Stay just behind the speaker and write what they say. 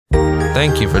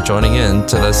Thank you for joining in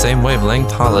to the Same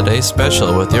Wavelength Holiday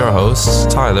Special with your hosts,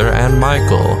 Tyler and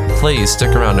Michael. Please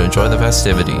stick around to enjoy the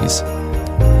festivities.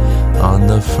 On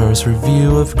the first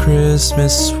review of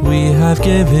Christmas, we have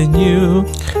given you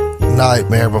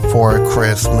Nightmare Before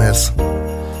Christmas.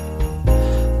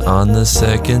 On the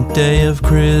second day of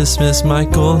Christmas,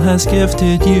 Michael has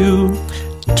gifted you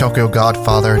Tokyo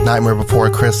Godfather, Nightmare Before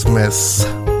Christmas.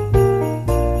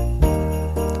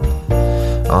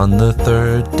 On the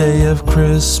third day of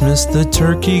Christmas, the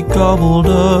turkey gobbled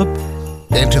up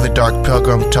Into the Dark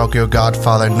Pilgrim, Tokyo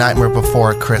Godfather, Nightmare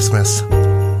Before Christmas.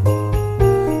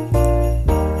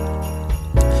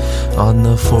 On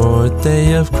the fourth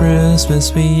day of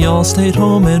Christmas, we all stayed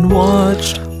home and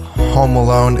watched Home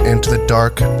Alone, Into the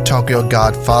Dark, Tokyo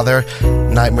Godfather,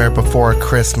 Nightmare Before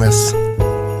Christmas.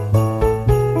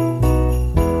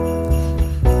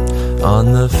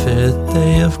 On the fifth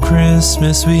day of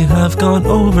Christmas, we have gone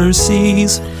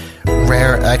overseas.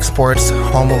 Rare Exports,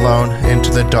 Home Alone,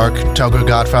 Into the Dark, Tokyo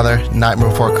Godfather, Nightmare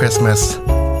Before Christmas.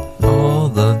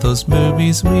 All of those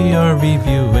movies we are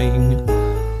reviewing.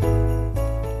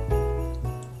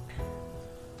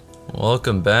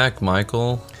 Welcome back,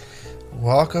 Michael.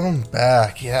 Welcome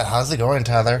back. Yeah, how's it going,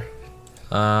 Tyler?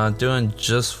 Doing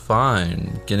just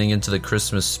fine. Getting into the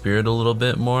Christmas spirit a little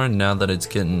bit more now that it's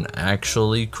getting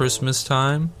actually Christmas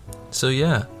time. So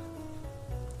yeah,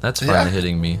 that's finally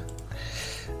hitting me.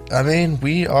 I mean,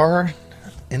 we are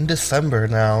in December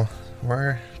now.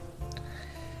 We're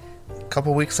a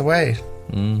couple weeks away.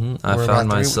 I found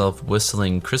myself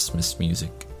whistling Christmas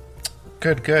music.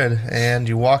 Good. And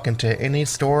you walk into any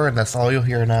store and that's all you'll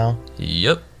hear now.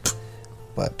 Yep.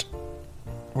 But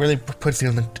really puts you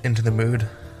into the mood.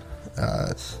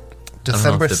 I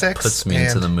December don't know if 6th. it puts me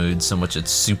into the mood so much it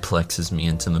suplexes me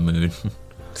into the mood.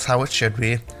 That's how it should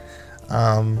be.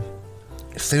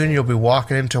 Soon you'll be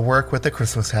walking into work with a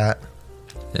Christmas hat.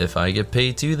 If I get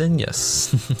paid to, then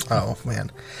yes. Oh,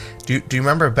 man. Do you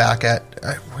remember back at...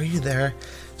 were you there?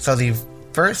 So you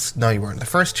weren't. The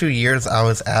first 2 years I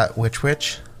was at Witch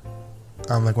Witch,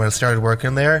 like when I started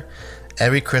working there,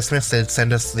 every Christmas they'd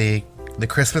send us the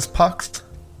Christmas pucks.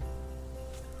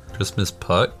 Christmas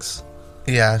pucks?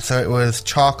 Yeah, so it was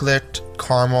chocolate,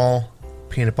 caramel,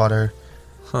 peanut butter.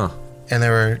 Huh.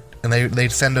 And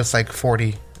they'd send us like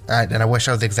 40, and I wish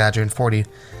I was exaggerating, 40.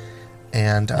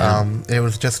 And it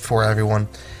was just for everyone.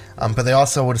 But they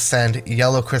also would send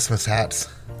yellow Christmas hats.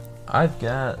 I've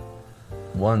got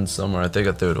one somewhere. I think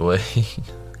I threw it away.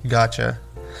 Gotcha.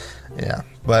 Yeah,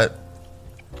 but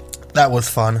that was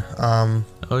fun.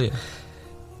 Oh yeah.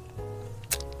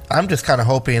 I'm just kind of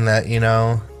hoping that,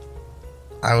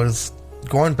 I was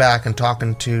going back and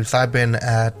talking to, so I've been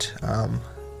at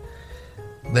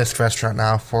this restaurant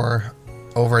now for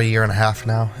over a year and a half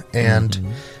now, and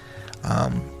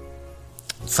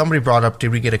somebody brought up, did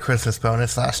we get a Christmas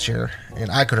bonus last year?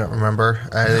 And I couldn't remember.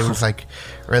 It was like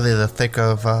really the thick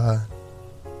of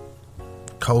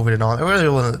COVID and all. It really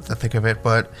wasn't the thick of it,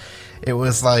 but it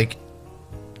was like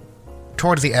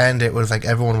towards the end, it was like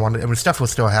everyone wanted... I mean, stuff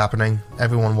was still happening.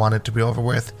 Everyone wanted to be over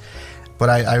with. But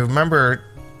I remember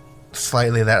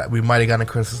slightly that we might have gotten a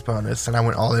Christmas bonus, and I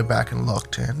went all the way back and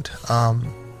looked, and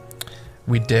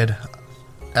we did.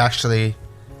 Actually,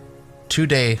 2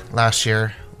 days last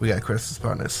year, we got a Christmas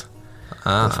bonus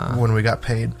when we got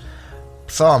paid.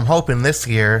 So I'm hoping this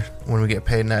year, when we get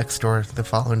paid next, or the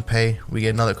following pay, we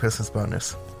get another Christmas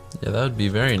bonus. Yeah, that would be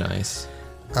very nice.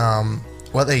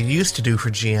 What they used to do for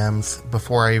GMs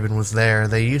before I even was there,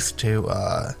 they used to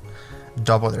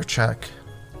double their check.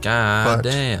 God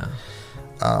damn.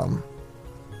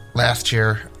 Last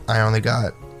year, I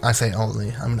got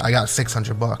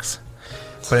 $600.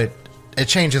 But it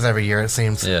changes every year, it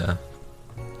seems. Yeah.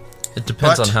 It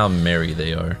depends on how merry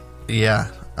they are.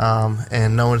 Yeah.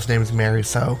 And no one's name is Mary,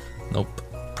 so... Nope.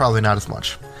 Probably not as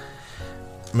much.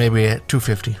 Maybe at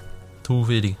 $250.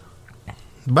 $250.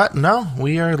 But no,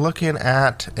 we are looking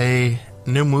at a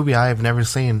new movie I have never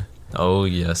seen. Oh,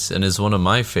 yes, and it's one of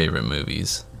my favorite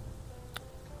movies.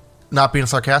 Not being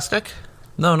sarcastic?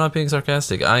 No, not being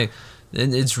sarcastic.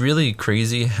 It's really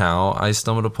crazy how I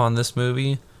stumbled upon this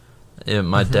movie.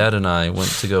 My dad and I went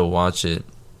to go watch it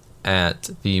at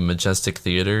the Majestic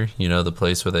Theater, the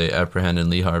place where they apprehended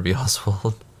Lee Harvey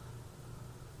Oswald.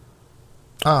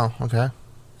 Oh, okay.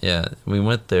 Yeah, we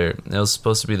went there. It was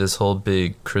supposed to be this whole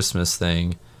big Christmas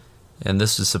thing, and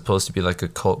this was supposed to be like a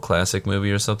cult classic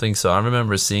movie or something. So I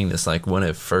remember seeing this like when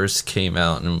it first came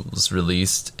out and was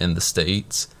released in the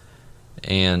States,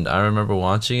 and I remember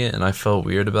watching it, and I felt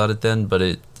weird about it then, but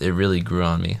it really grew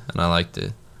on me, and I liked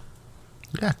it.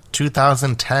 Yeah,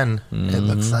 2010, it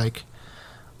looks like.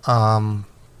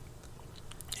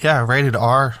 Yeah, rated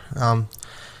R,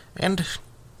 and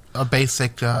a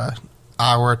basic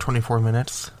hour 24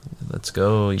 minutes. Let's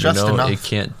go. Just enough. It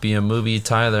can't be a movie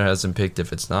Tyler hasn't picked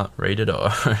if it's not rated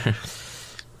R.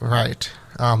 Right.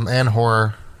 And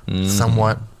horror,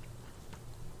 somewhat.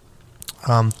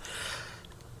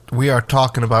 We are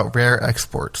talking about Rare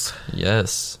Exports.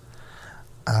 Yes.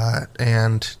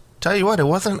 And tell you what, it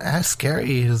wasn't as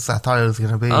scary as I thought it was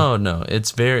going to be. Oh no,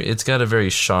 it's got a very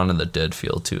Shaun of the Dead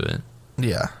feel to it.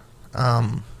 Yeah.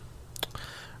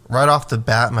 Right off the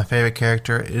bat, my favorite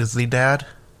character is the dad.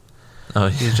 Oh,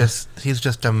 yeah. He's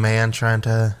just a man trying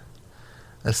to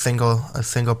a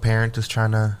single parent just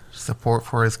trying to support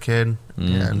for his kid,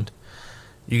 and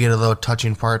you get a little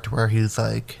touching part where he's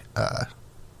like,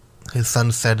 his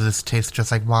son said this tastes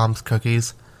just like mom's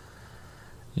cookies,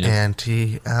 and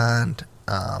he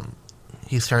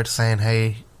starts saying,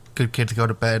 "Hey, good kids go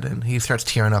to bed," and he starts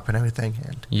tearing up and everything.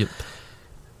 And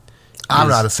I'm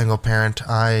not a single parent.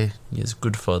 He's a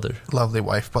good father, lovely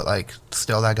wife, but like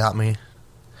still that got me,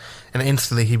 and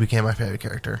instantly he became my favorite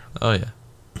character. Oh yeah.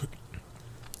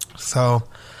 So,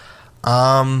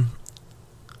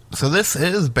 so this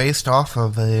is based off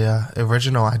of a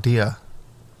original idea.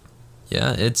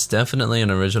 Yeah, it's definitely an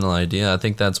original idea. I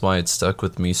think that's why it stuck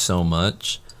with me so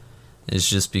much. It's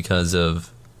just because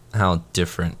of how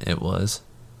different it was.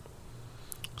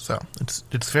 So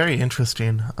it's very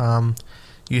interesting.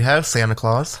 You have Santa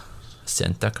Claus,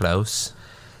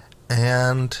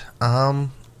 and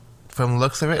from the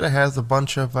looks of it, it has a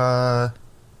bunch of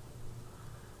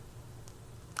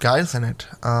guys in it.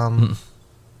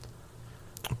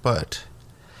 But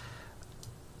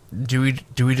do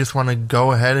we just want to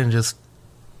go ahead and just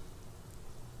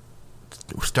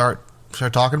start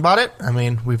talking about it? I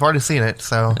mean, we've already seen it,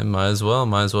 so might as well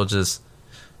just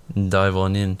dive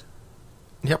on in.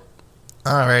 Yep.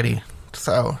 Alrighty.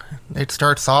 So it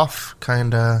starts off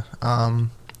kind of.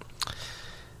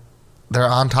 They're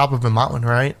on top of a mountain,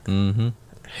 right? Mm-hmm.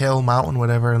 Hill, mountain,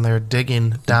 whatever, and they're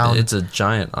digging down. It's a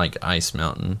giant, like, ice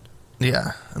mountain.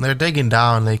 Yeah, and they're digging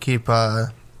down. They keep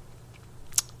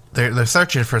they're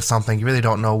searching for something. You really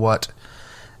don't know what,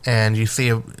 and you see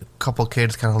a couple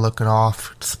kids kind of looking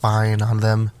off, spying on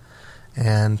them,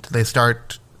 and they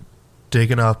start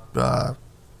digging up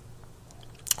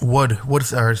wood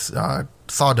or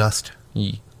sawdust.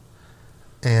 Yeah.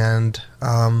 And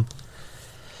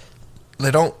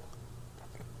they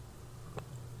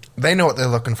know what they're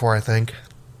looking for, I think.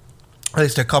 At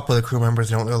least a couple of the crew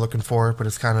members know what they're looking for, but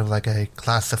it's kind of like a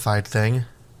classified thing.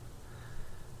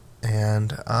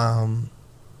 And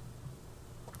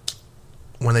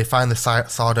when they find the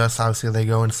sawdust, obviously they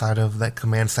go inside of that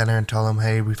command center and tell them,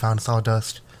 "Hey, we found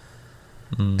sawdust."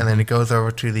 And then it goes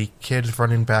over to the kids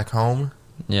running back home.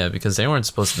 Yeah, because they weren't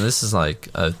supposed to. This is like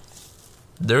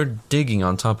they're digging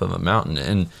on top of a mountain.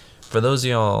 And for those of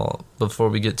y'all, before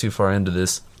we get too far into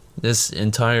this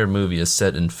entire movie is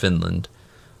set in Finland.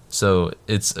 So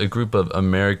it's a group of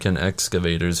American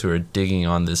excavators who are digging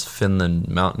on this Finland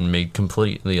mountain made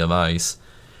completely of ice.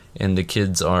 And the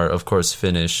kids are, of course,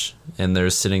 Finnish. And they're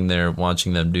sitting there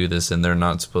watching them do this, and they're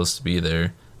not supposed to be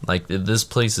there. Like, this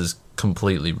place is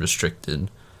completely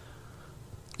restricted.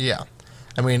 Yeah.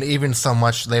 I mean, even so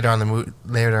much later on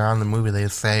the movie, they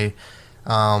say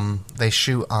they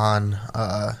shoot on,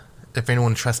 if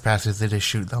anyone trespasses, they just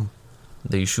shoot them.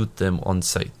 They shoot them on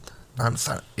sight. On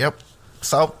sight, yep.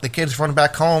 So the kids run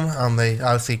back home. They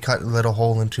obviously cut a little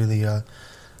hole into the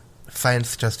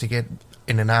fence just to get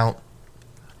in and out.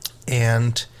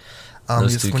 And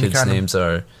those two kids' names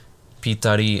are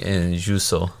Pitari and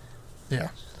Juso. Yeah.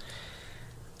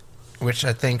 Which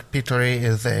I think Pitari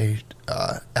is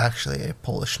actually a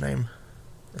Polish name,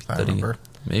 if I remember.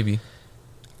 Maybe.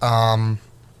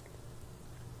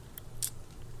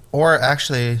 Or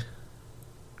actually,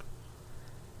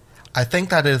 I think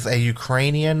that is a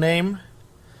Ukrainian name,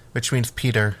 which means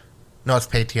Peter. No, it's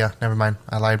Petya. Never mind.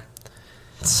 I lied.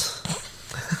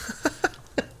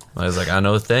 I was like, I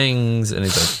know things, and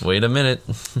he's like, wait a minute.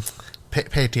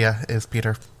 Petya is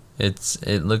Peter.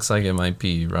 It looks like it might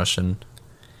be Russian.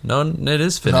 No, it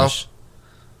is Finnish.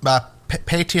 No,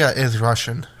 Petya is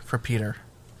Russian for Peter.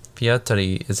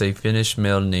 Pietari is a Finnish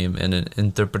male name and an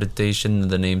interpretation of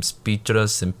the names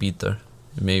Petras and Peter.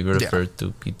 It may refer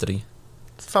to Petri.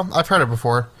 I've heard it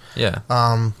before. Yeah,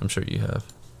 I'm sure you have.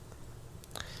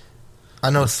 I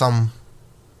know some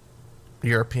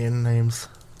European names.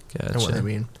 Gotcha. And what I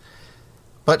mean.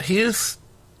 But he's...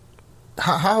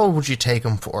 How old would you take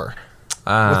him for?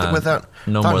 Without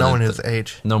knowing his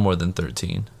age. No more than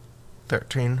 13.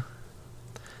 13.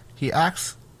 He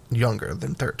acts younger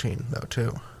than 13, though,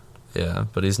 too. Yeah,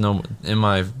 but in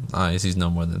my eyes, he's no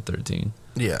more than 13.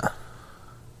 Yeah.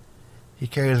 He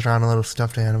carries around a little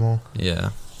stuffed animal. Yeah.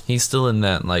 He's still in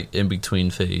that, like, in-between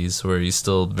phase where he's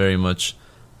still very much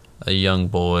a young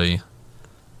boy.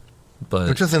 But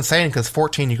Which is insane, because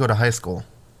 14, you go to high school.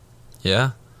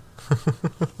 yeah.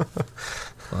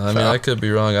 Well, I mean, I could be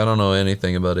wrong. I don't know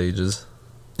anything about ages.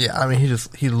 Yeah, I mean,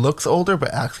 he looks older,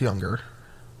 but acts younger.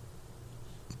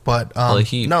 But, Well,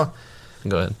 no.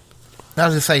 Go ahead. I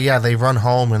was just say, yeah, they run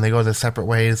home and they go their separate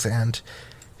ways, and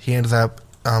he ends up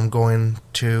going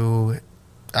to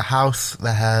a house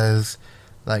that has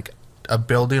like a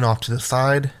building off to the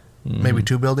side, maybe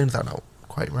 2 buildings. I don't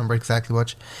quite remember exactly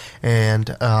which.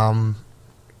 And I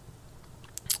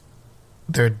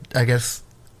guess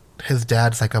his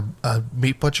dad's like a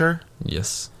meat butcher.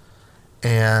 Yes.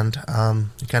 And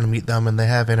you kind of meet them, and they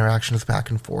have interactions back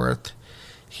and forth.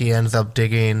 He ends up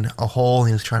digging a hole.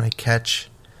 He's trying to catch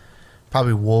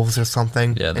probably wolves or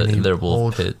something. Yeah, and they're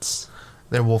wolf pits.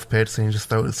 They're wolf pits, and he just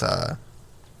throws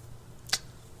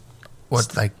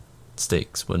Wooden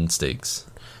stakes.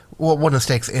 Well, wooden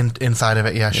stakes inside of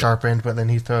it, yeah, sharpened. But then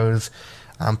he throws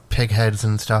pig heads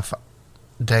and stuff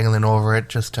dangling over it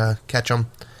just to catch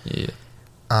them. Yeah.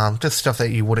 Just stuff that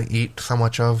you wouldn't eat so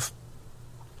much of.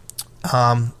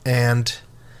 And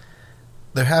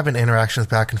they're having interactions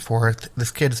back and forth.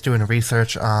 This kid's doing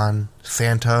research on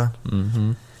Santa,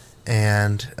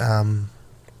 and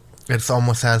it's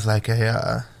almost as like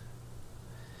a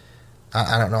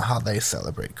I don't know how they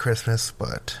celebrate Christmas,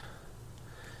 but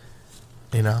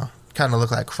kind of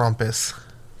look like Krampus.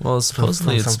 Well,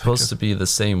 supposedly it's supposed to be the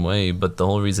same way, but the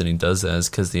whole reason he does that is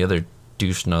because the other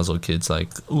douche nozzle kid's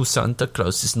like, "Ooh, Santa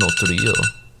Claus is not real.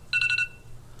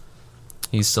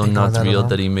 He's so not real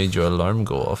that he made your alarm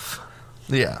go off."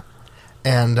 Yeah,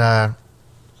 and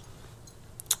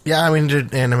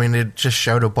it just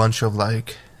showed a bunch of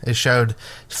it showed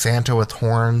Santa with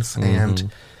horns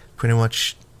and pretty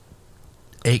much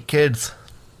 8 kids.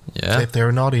 Yeah, if they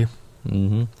were naughty.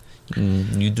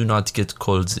 You do not get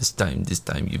cold this time. This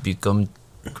time you become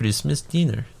Christmas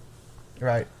dinner.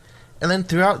 Right, and then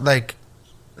throughout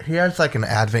he has an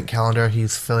advent calendar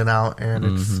he's filling out, and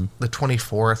it's the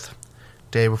 24th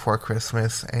day before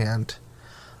Christmas, and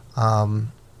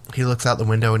he looks out the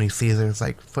window and he sees there's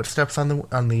footsteps on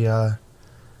the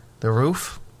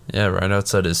roof. Yeah, right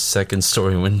outside his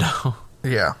 2nd-story window.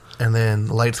 Yeah, and then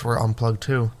lights were unplugged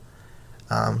too.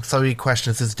 So he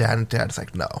questions his dad, and Dad's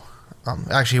like, no.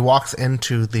 Actually, he walks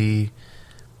into the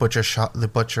butcher shop, the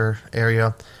butcher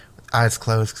area, eyes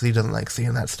closed because he doesn't like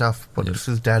seeing that stuff. But it's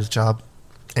his dad's job,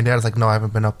 and Dad's like, no, I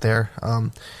haven't been up there.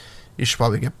 You should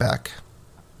probably get back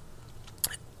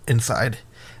inside.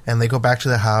 And they go back to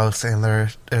the house, and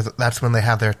that's when they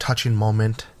have their touching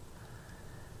moment.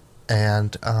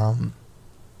 And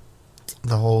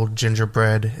the whole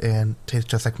gingerbread and tastes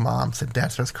just like Mom's, and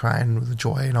Dad starts crying with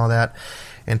joy and all that,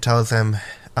 and tells him,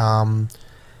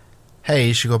 "Hey,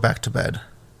 you should go back to bed.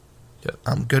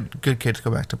 Yep. Good kids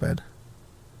go back to bed."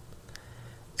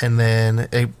 And then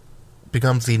it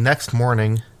becomes the next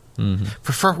morning.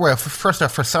 First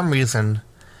off, for some reason,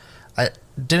 it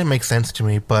didn't make sense to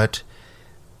me, but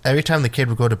every time the kid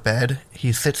would go to bed,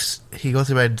 he goes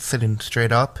to bed sitting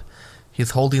straight up.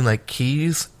 He's holding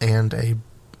keys and a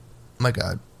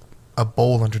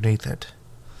bowl underneath it.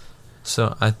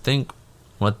 So I think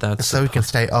what that's so he can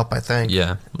stay up, I think.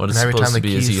 Yeah, what it's supposed to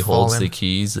be is he holds the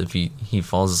keys. If he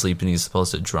falls asleep and he's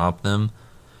supposed to drop them,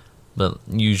 but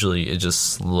usually it just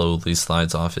slowly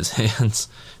slides off his hands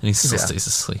and he still stays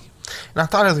asleep. And I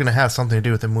thought it was going to have something to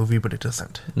do with the movie, but it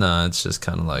doesn't. No, it's just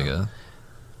kind of like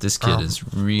this kid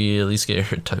is really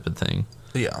scared type of thing.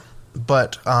 Yeah.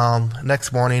 But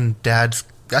next morning, Dad's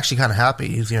actually kind of happy.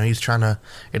 He's trying to...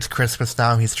 It's Christmas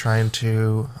now. He's trying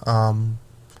to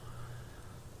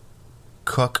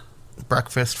cook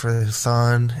breakfast for his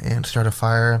son and start a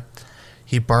fire.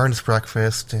 He burns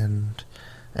breakfast, and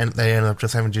they end up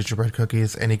just having gingerbread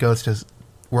cookies. And he goes to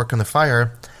work on the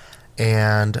fire,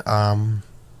 and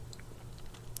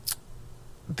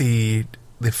the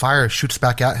fire shoots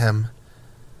back at him.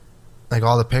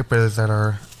 All the papers that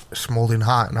are smoldering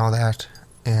hot and all that,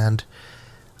 and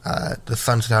the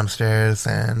son's downstairs,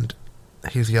 and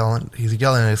he's yelling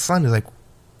at his son. He's like,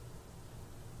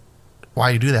 "Why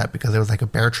you do that?" Because there was a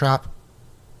bear trap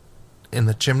in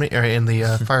the chimney or in the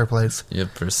fireplace.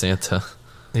 Yep, for Santa.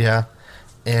 Yeah,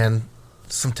 and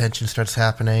some tension starts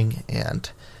happening,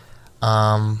 and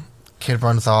kid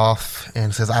runs off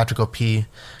and says, "I have to go pee."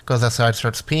 Goes outside,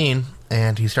 starts peeing,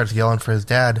 and he starts yelling for his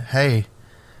dad. Hey,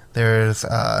 there's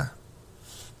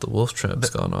the wolf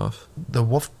trap's gone off. The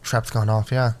wolf trap's gone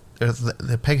off, yeah.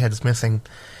 The pig head is missing.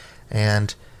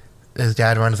 And his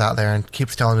dad runs out there and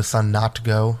keeps telling his son not to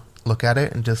go look at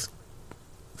it and just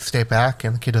stay back,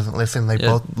 and the kid doesn't listen. They Yeah.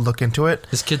 both look into it.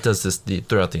 This kid does this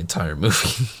throughout the entire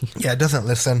movie. Yeah, it doesn't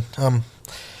listen.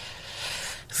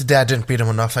 His dad didn't beat him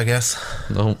enough, I guess.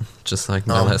 No, just like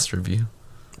my last review.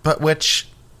 But which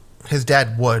his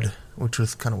dad would, which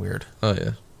was kind of weird. Oh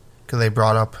yeah. Because they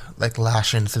brought up like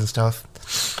lashings and stuff.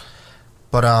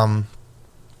 But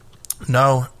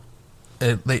no,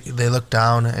 they look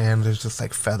down and there's just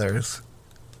like feathers,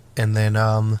 and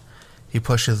then he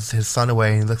pushes his son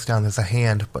away and he looks down. There's a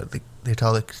hand, but they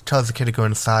tells the kid to go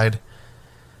inside,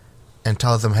 and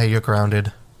tells him, "Hey, you're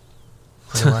grounded,"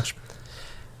 pretty much.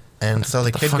 And so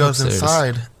the kid goes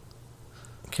inside.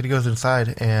 Kid goes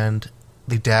inside, and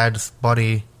the dad's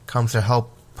buddy comes to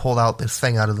help pull out this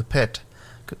thing out of the pit,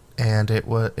 and they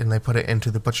put it into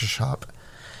the butcher shop.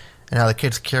 And now the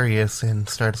kid's curious and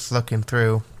starts looking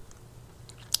through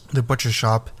the butcher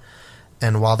shop,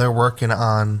 and while they're working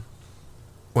on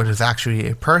what is actually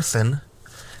a person,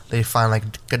 they find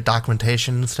like good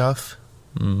documentation and stuff.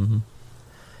 Mm-hmm.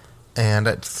 And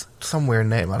it's some weird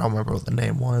name. I don't remember what the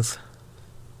name was.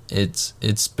 It's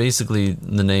basically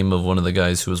the name of one of the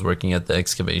guys who was working at the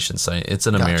excavation site. It's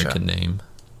an American name.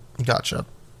 Gotcha.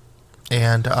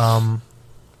 And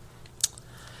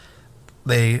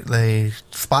they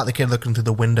spot the kid looking through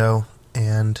the window,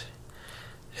 and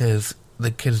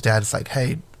the kid's dad's like,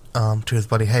 "Hey," to his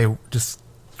buddy, "Hey, just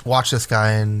watch this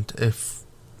guy, and if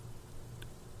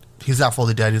he's not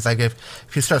fully dead," he's like, if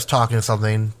he starts talking to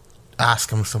something,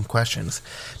 ask him some questions."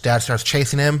 Dad starts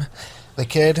chasing him, the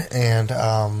kid, and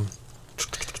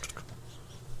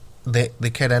the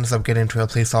kid ends up getting into a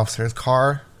police officer's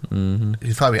car. Mm-hmm.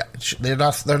 He's probably they're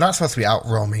not supposed to be out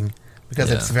roaming because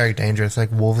it's very dangerous,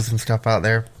 like wolves and stuff out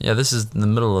there. Yeah, this is in the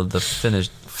middle of the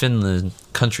Finland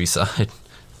countryside.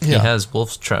 He has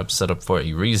wolf traps set up for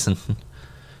a reason.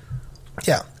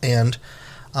 Yeah, and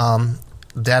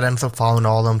Dad ends up following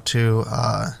all of them to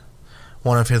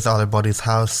one of his other buddies'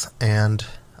 house, and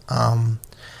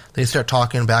they start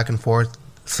talking back and forth,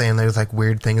 saying there's like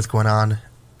weird things going on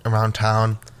around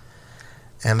town,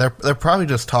 and they're probably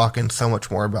just talking so much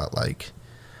more about like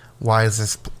why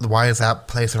is that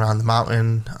place around the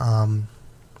mountain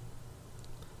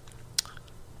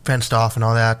fenced off and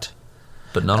all that.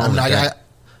 But not only that.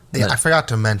 I forgot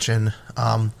to mention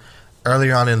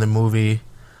earlier on in the movie,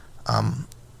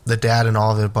 the dad and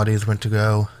all of their buddies went to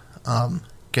go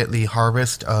get the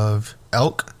harvest of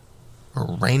elk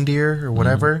or reindeer or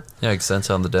whatever. Yeah, because that's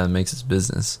how the dad makes his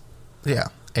business. Yeah,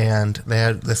 and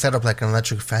they set up like an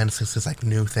electric fence. This is like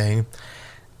new thing,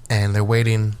 and they're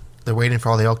waiting for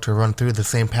all the elk to run through the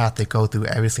same path they go through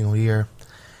every single year,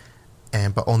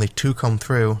 but only 2 come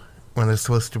through when there's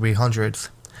supposed to be hundreds.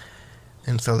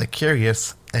 And so they're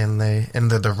curious, and they're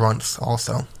the runts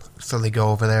also. So they go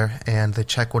over there and they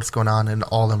check what's going on, and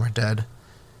all of them are dead.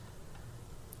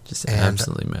 Just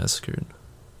absolutely massacred.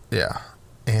 Yeah,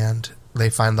 and they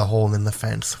find the hole in the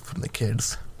fence from the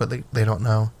kids, but they don't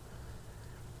know.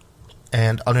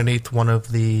 And underneath one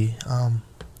of the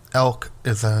elk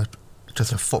is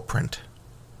just a footprint,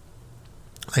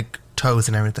 like toes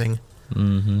and everything.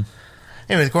 Mm-hmm.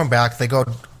 Anyways, going back, they go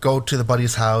to the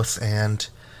buddy's house, and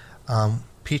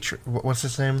Petri, what's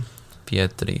his name?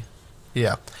 Pietri.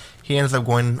 Yeah, he ends up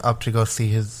going up to go see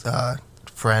his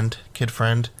kid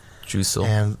friend, Juicel.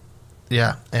 and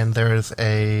and there's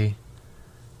a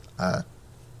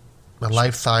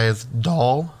life-size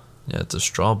doll. Yeah, it's a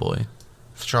straw boy.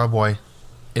 Straw boy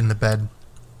in the bed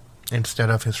instead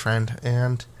of his friend,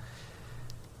 and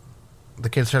the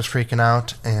kid starts freaking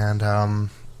out, and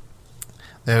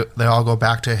they all go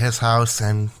back to his house,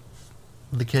 and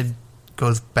the kid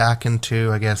goes back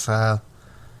into, I guess, the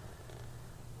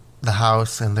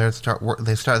house, and they start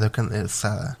looking at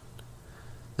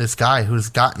this guy who's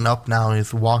gotten up now, and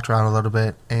he's walked around a little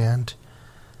bit, and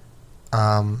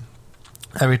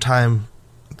every time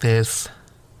this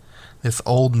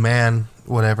old man,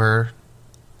 whatever,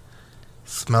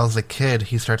 smells a kid,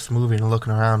 he starts moving and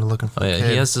looking around and looking for the kid.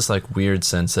 He has this like weird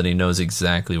sense that he knows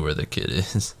exactly where the kid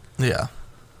is. Yeah.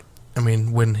 I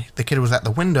mean, when the kid was at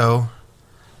the window,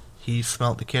 he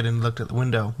smelled the kid and looked at the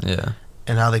window. Yeah.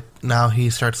 And now he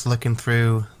starts looking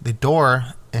through the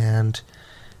door, and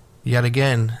yet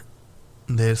again,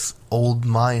 this old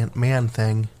man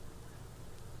thing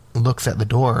looks at the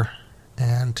door,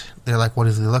 and they're like, "What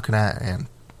is he looking at?" And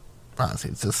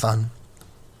honestly, it's his son.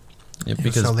 Yeah,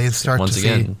 because so they start once to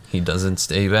again, he doesn't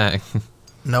stay back.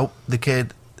 Nope, the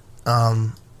kid,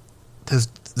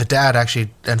 the dad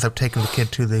actually ends up taking the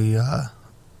kid to the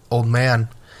old man,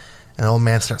 and the old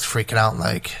man starts freaking out,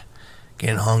 like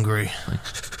getting hungry.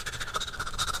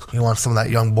 He wants some of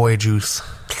that young boy juice.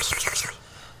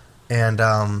 And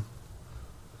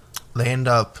they end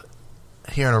up,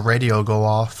 hearing a radio go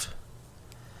off,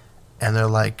 and they're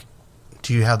like,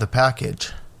 "Do you have the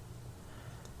package?"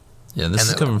 Yeah, this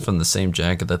is coming from the same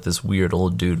jacket that this weird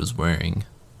old dude was wearing.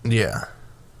 Yeah.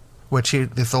 Which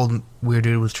this old weird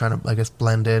dude was trying to, I guess,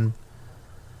 blend in.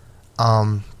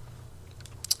 And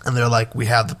they're like, "We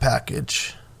have the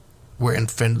package. We're in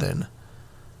Finland."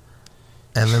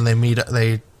 And then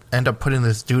they end up putting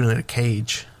this dude in a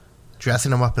cage,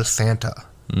 dressing him up as Santa.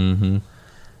 Mm-hmm.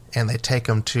 And they take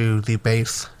him to the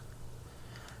base.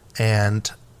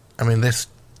 And, I mean, this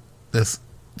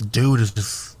dude is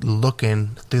just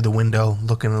looking through the window,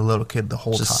 looking at the little kid the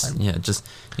whole time. Yeah,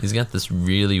 he's got this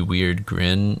really weird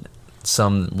grin.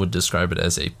 Some would describe it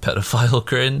as a pedophile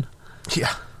grin.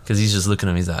 Yeah. Because he's just looking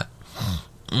at me, he's like,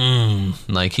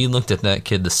 like, he looked at that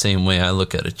kid the same way I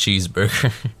look at a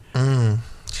cheeseburger.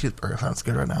 Cheeseburger sounds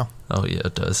good right now. Oh, yeah,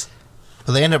 it does.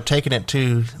 But they end up taking it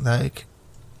to, like,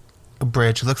 a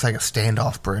bridge. It looks like a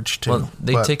standoff bridge, too. Well,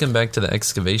 they take him back to the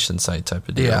excavation site type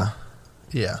of deal. Yeah.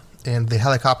 Yeah. And the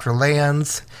helicopter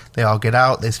lands. They all get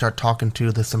out. They start talking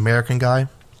to this American guy.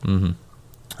 Mm-hmm.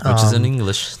 Which is in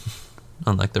English,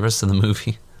 unlike the rest of the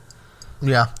movie.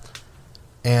 Yeah.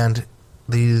 And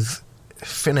these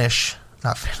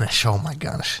not Finnish, oh my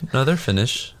gosh. No, they're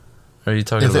Finnish. Are you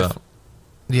talking about?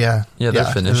 Yeah. Yeah, they're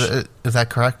Finnish. Is that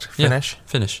correct? Finnish? Yeah,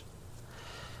 Finnish.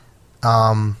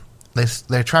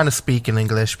 They're trying to speak in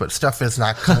English, but stuff is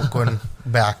not going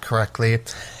back correctly.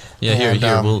 Yeah, here.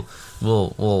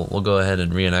 We'll go ahead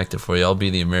and reenact it for you. I'll be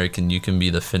the American. You can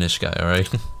be the Finnish guy. All right.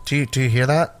 Do you hear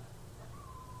that?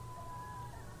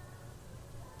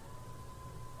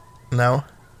 No.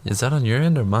 Is that on your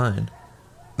end or mine?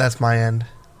 That's my end.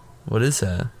 What is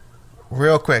that?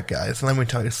 Real quick, guys. Let me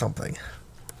tell you something.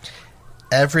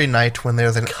 Every night when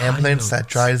there's an ambulance that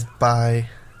drives by,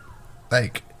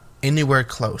 like, anywhere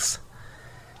close,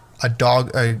 a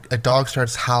dog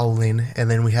starts howling, and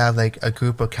then we have, like, a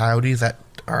group of coyotes that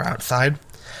are outside,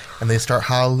 and they start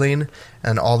howling,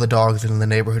 and all the dogs in the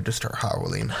neighborhood just start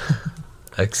howling.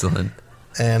 Excellent.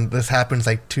 And this happens,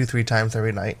 like, 2-3 times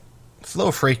every night. It's a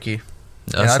little freaky.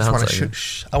 That I just want sounds to like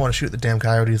shoot. I want to shoot the damn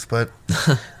coyotes, but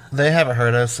they haven't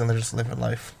hurt us, and they're just living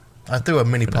life. I threw a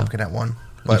mini pumpkin at one,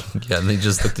 but yeah, and they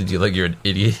just looked at you like you're an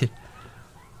idiot.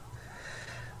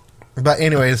 But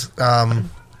anyways,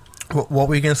 what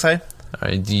were you gonna say? All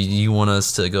right, do you want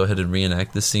us to go ahead and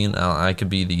reenact this scene? I could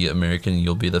be the American,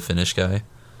 you'll be the Finnish guy.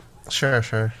 Sure.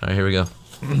 All right, here we go.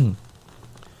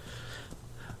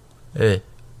 Hey,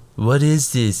 what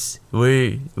is this?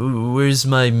 Where's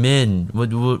my men?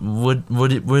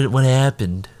 What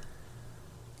happened?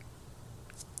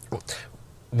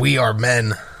 We are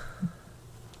men.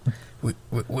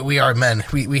 We are men.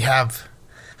 We have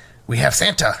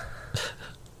Santa.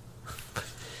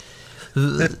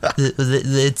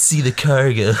 Let's see the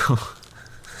cargo.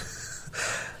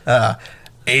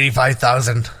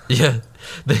 85,000. Yeah,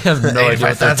 they have no idea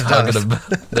what they're talking $85,000.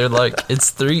 about. They're like, it's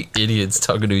three idiots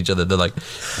talking to each other. They're like,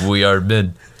 we are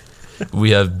men.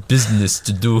 We have business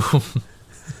to do.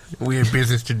 We have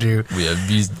business to do. We have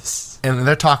business. And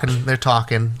they're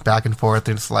talking back and forth.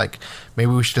 And it's like,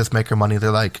 maybe we should just make our money.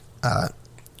 They're like,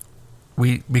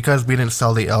 because we didn't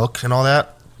sell the elk and all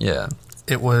that. Yeah.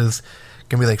 It was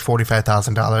gonna be like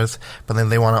 $45,000, but then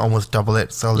they want to almost double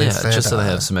it. So they said, just so they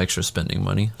have some extra spending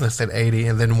money. They said 80,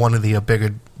 and then one of the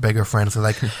bigger friends was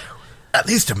like, at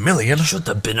least $1 million. Should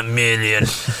have been $1 million.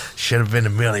 Should have been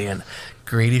 $1 million.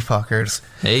 Greedy fuckers.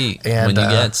 Hey, And, when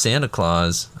you got Santa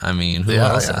Claus, I mean, who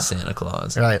else has Santa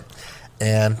Claus? Right.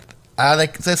 And I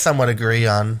think they somewhat agree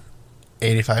on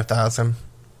 85,000.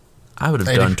 I would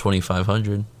have done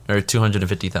 2,500 or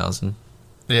 250,000.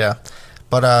 Yeah,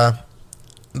 but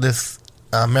this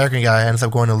American guy ends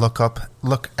up going to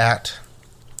look at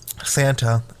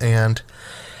Santa, and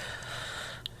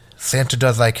Santa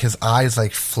does like his eyes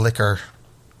like flicker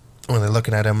when they're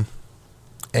looking at him,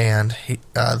 and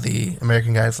the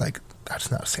American guy's like,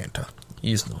 "That's not Santa.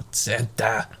 He's not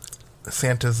Santa.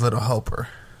 Santa's little helper."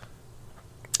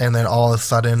 And then all of a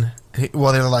sudden,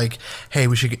 they're like, "Hey,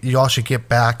 you all should get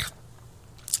back.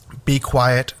 Be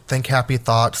quiet. Think happy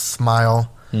thoughts.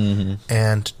 Smile." Mm-hmm.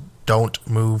 And don't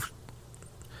move.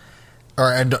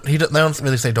 They don't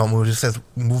really say don't move. He just says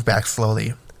move back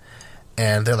slowly.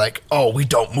 And they're like, "Oh, we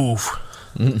don't move.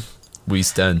 We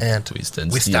stand. And we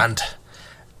stand. We stand."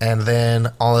 And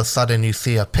then all of a sudden, you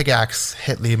see a pickaxe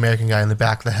hit the American guy in the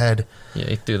back of the head. Yeah,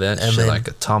 he threw that And shit then- like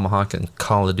a tomahawk in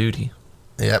Call of Duty.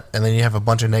 Yep. And then you have a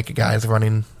bunch of naked guys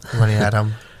running at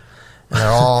him. And they're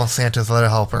all Santa's little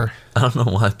helper. I don't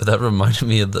know why, but that reminded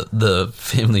me of the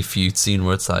Family Feud scene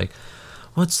where it's like,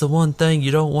 what's the one thing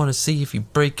you don't want to see if you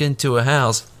break into a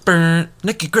house? Burn,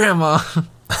 naked grandma.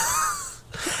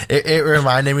 It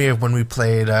reminded me of when we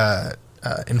played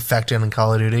Infected in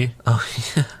Call of Duty, Oh,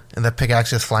 yeah. and the pickaxe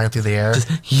just flying through the air.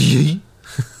 Yee.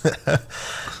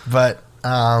 But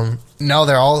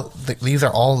no, these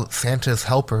are all Santa's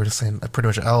helpers and pretty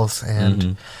much elves,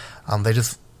 and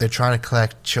they're trying to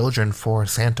collect children for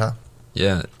Santa.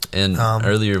 Yeah, and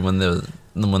earlier when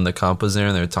the cop was there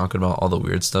and they were talking about all the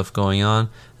weird stuff going on,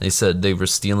 they said they were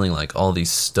stealing like all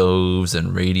these stoves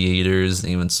and radiators,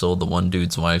 and even stole the one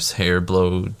dude's wife's hair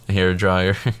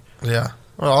dryer. Yeah.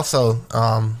 Well, also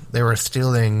they were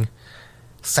stealing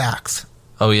sacks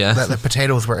Oh yeah, that the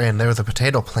potatoes were in. There was a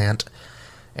potato plant,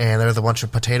 and there was a bunch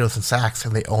of potatoes in sacks,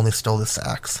 and they only stole the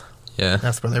sacks. yeah,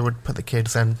 That's where they would put the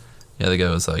kids in. yeah. The guy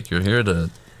was like, "You're here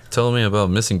to tell me about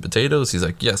missing potatoes?" He's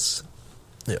like, "Yes,"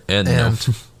 Yeah. and no.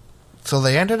 So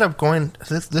they ended up going.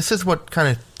 This is what kind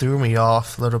of threw me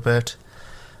off a little bit.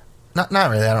 Not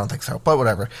really. I don't think so. But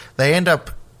whatever. They end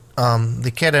up.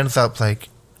 The kid ends up like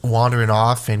wandering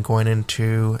off and going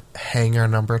into hangar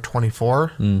number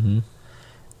 24, Mm-hmm.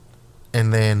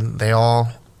 and then they're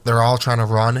all trying to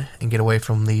run and get away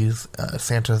from these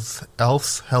Santa's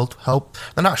elves. Help.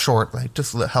 They're not short. Like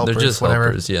just helpers. They're just whatever.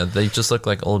 helpers. Yeah, they just look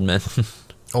like old men.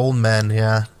 Old men,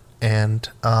 yeah, and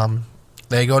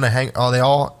they go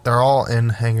to they're all in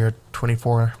hangar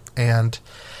 24, and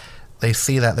they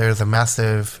see that there's a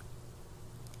massive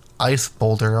ice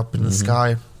boulder up in the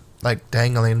sky, like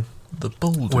dangling, The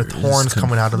boulder with horns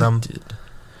coming out of them. conflicted.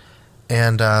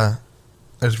 and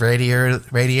there's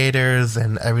radiators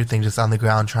and everything just on the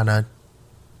ground trying to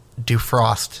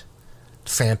defrost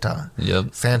Santa.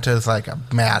 Yep. Santa's like a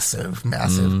massive,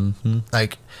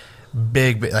 like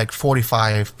big, like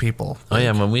 45 people. Oh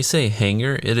yeah, when we say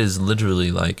hangar, it is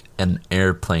literally like an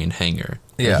airplane hangar.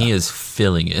 Yeah. And he is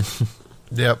filling it.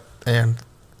 Yep, and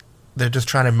they're just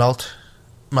trying to melt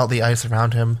the ice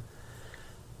around him,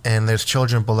 and there's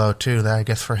children below too that I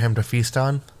guess for him to feast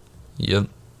on. Yep.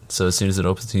 So as soon as it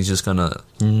opens, he's just gonna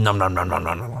nom nom nom nom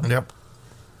nom nom. Yep.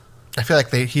 I feel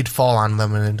like he'd fall on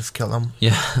them and then just kill them.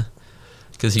 Yeah,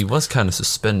 because he was kind of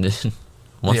suspended.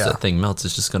 Once Yeah. that thing melts,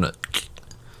 it's just gonna.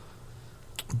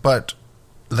 But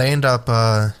they end up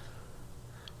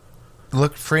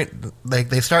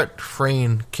they start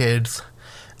freeing kids.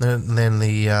 Then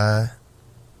they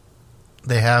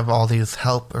have all these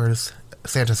helpers,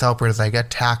 Santa's helpers, like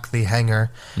attack the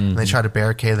hangar, and they try to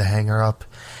barricade the hangar up.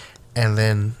 And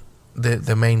then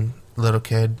the main little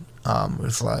kid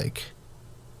was like,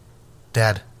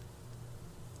 "Dad."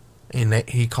 And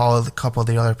he called a couple of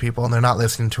the other people, and they're not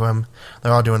listening to him.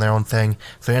 They're all doing their own thing.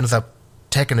 So he ends up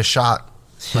taking a shot,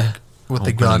 like with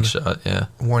the gun, shot. Yeah.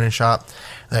 warning shot.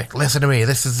 Like, listen to me.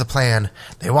 This is the plan.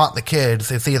 They want the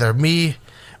kids. It's either me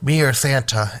or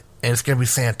Santa, and it's gonna be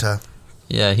Santa.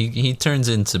 Yeah, he turns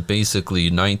into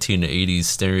basically 1980s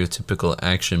stereotypical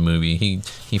action movie.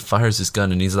 He fires his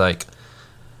gun and he's like,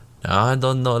 "I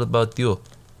don't know about you,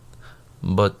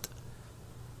 but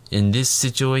in this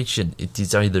situation, it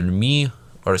is either me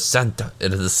or Santa."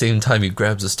 And at the same time, he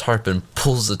grabs his tarp and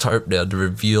pulls the tarp down to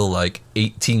reveal like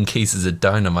 18 cases of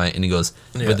dynamite. And he goes,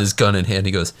 Yeah. with his gun in hand,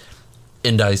 he goes,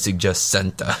 "And I suggest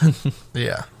Santa."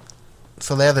 Yeah.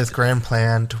 So they have this grand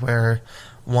plan to where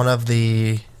one of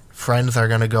the friends are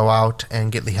going to go out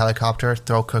and get the helicopter,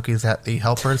 throw cookies at the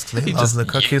helpers. They He love just- the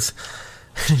cookies.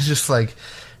 He's just like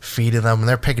feeding them, and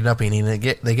they're picking up and eating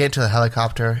it. They get to the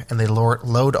helicopter, and they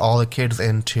load all the kids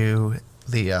into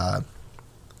the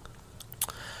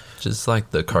Just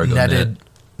like the cargo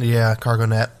net. cargo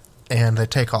net, and they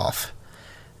take off.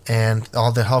 And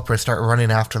all the helpers start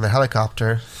running after the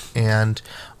helicopter, and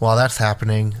while that's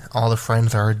happening, all the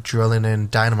friends are drilling in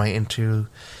dynamite into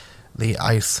the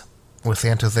ice with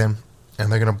Santa's in,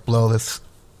 and they're gonna blow it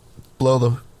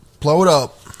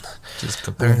up. Just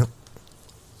They're gonna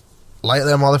light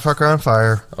that motherfucker on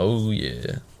fire. Oh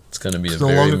yeah, it's gonna be a It's no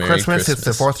very longer Merry Christmas, it's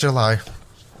the 4th of July.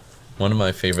 One of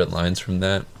my favorite lines from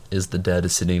that is the dad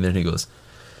is sitting there and he goes,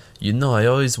 "You know, I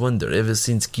always wonder ever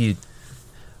since kid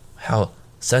how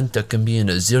Santa can be in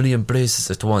a zillion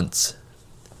places at once.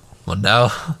 Well,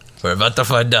 now we're about to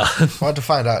find out." About to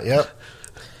find out, yep.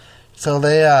 So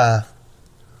they,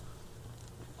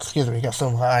 excuse me, got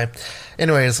so high.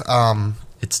 Anyways,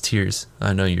 It's tears.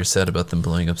 I know you're sad about them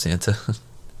blowing up Santa.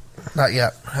 not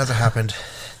yet. Hasn't happened.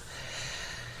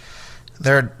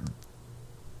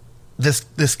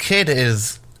 This kid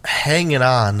is hanging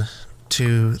on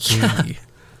to the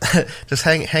just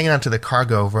hanging on to the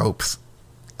cargo ropes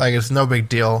like it's no big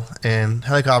deal, and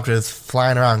helicopters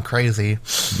flying around crazy,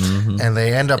 and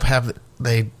they end up having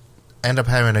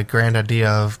a grand idea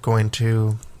of going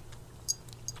to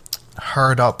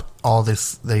herd up all the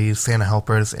Santa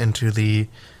helpers into the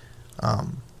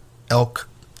elk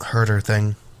herder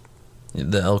thing.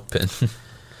 The elk pin.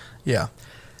 Yeah.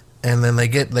 And then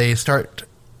they start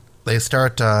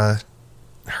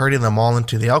herding them all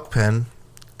into the elk pen,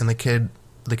 and the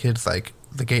kid's like,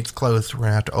 the gate's closed, we're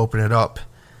gonna have to open it up.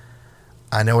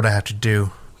 I know what I have to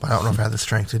do, but I don't know if I have the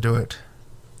strength to do it.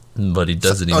 But he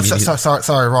does it immediately.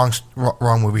 Sorry,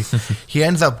 wrong movie. He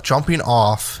ends up jumping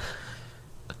off,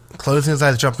 closing his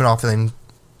eyes, jumping off, and then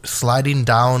sliding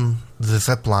down the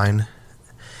zip line,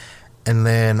 and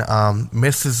then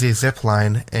misses the zip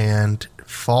line and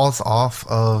falls off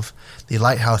of the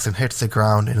lighthouse and hits the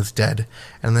ground and is dead.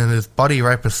 And then his buddy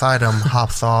right beside him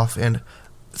hops off and...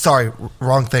 Sorry,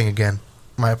 wrong thing again.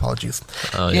 My apologies.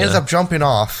 He ends up jumping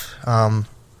off.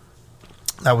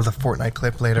 That was a Fortnite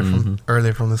clip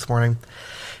earlier from this morning.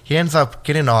 He ends up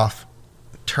getting off,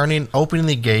 opening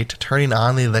the gate, turning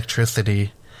on the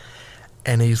electricity,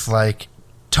 and he's like,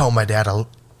 tell my dad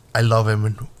I love him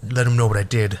and let him know what I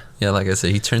did. Yeah, like I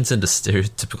said, he turns into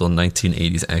stereotypical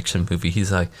 1980s action movie.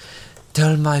 He's like,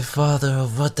 tell my father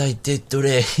what I did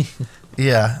today.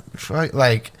 Yeah,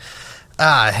 like,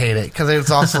 I hate it, because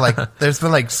there's also like, there's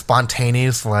been like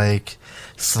spontaneous like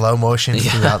slow motion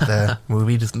throughout the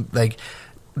movie, just like,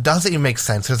 doesn't even make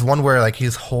sense. There's one where like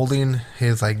he's holding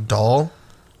his like doll,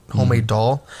 homemade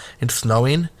doll, and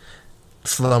snowing,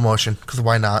 slow motion, because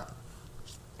why not?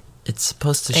 It's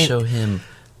supposed to show him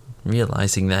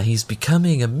realizing that he's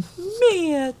becoming a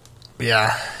man.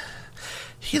 Yeah.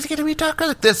 He's gonna be talking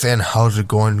like this. And how's it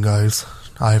going, guys?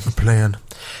 I have a plan.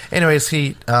 Anyways,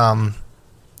 all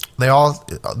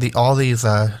these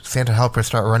Santa helpers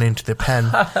start running to the pen,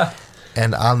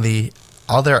 and on the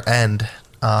other end,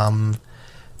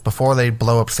 before they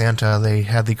blow up Santa, they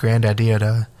had the grand idea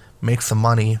to make some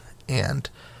money and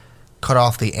cut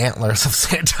off the antlers of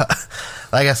Santa.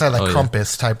 Like I said, like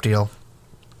Krampus type deal.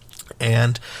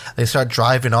 And they start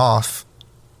driving off,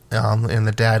 and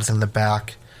the dad's in the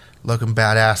back, looking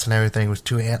badass and everything, with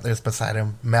two antlers beside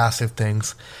him, massive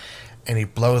things. And he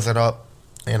blows it up.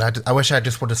 And I wish I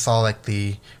just would have saw like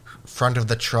the front of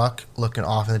the truck looking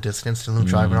off in the distance, and them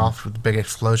driving off with a big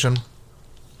explosion.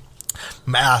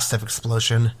 Massive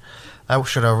explosion. That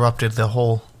should have erupted the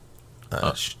whole...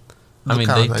 I mean,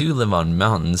 they do live on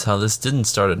mountains. How this didn't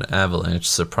start an avalanche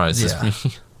surprises me.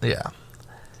 Yeah.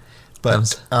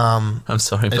 But I'm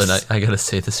sorry, but I gotta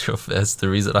say this real fast. The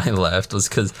reason I laughed was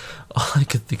because all I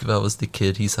could think about was the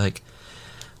kid. He's like,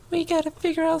 we gotta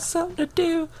figure out something to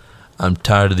do. I'm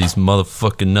tired of these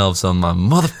motherfucking elves on my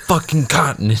motherfucking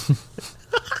continent.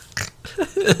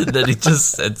 And then he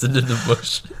just sends it in the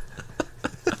bush.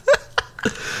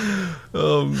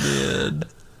 Oh, man.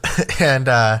 And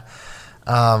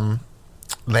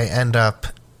they end up,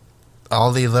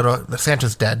 the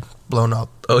Santa's dead, blown up.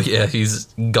 Oh yeah, he's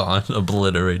gone,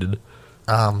 obliterated.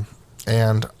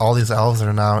 And all these elves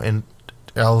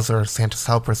or Santa's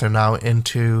helpers are now in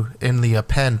the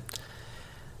pen.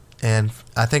 And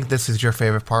I think this is your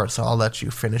favorite part, so I'll let you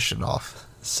finish it off.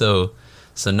 So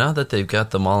now that they've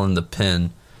got them all in the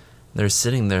pen, they're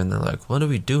sitting there and they're like, what do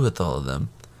we do with all of them?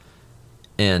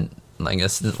 And like I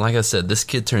said, this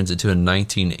kid turns into a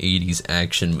 1980s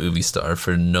action movie star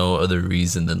for no other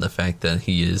reason than the fact that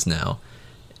he is now.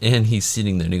 And he's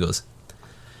sitting there and he goes,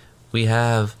 we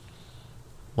have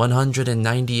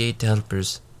 198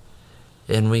 helpers,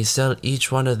 and we sell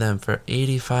each one of them for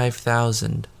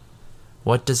 85,000.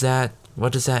 What does that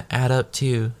add up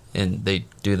to? And they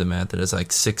do the math, and it's like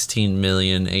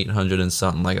 16,800,000 and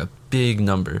something, like a big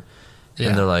number. Yeah.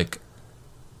 And they're like,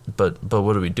 but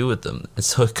what do we do with them? And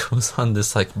so it goes on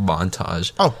this like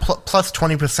montage. Oh, plus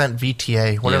 20%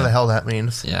 VTA, whatever the hell that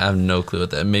means. Yeah, I have no clue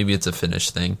what that. Maybe it's a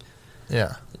Finnish thing.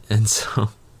 Yeah. And so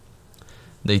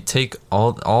they take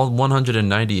all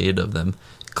 198 of them,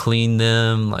 clean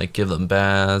them, like give them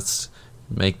baths,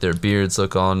 make their beards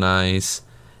look all nice,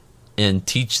 and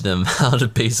teach them how to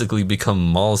basically become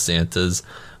mall Santas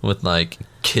with like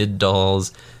kid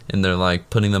dolls, and they're like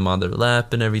putting them on their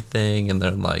lap and everything, and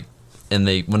they're like, and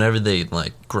whenever they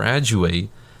like graduate,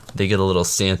 they get a little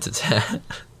Santa's hat.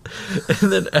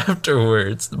 And then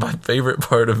afterwards, my favorite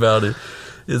part about it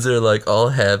is they're like all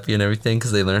happy and everything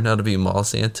because they learned how to be mall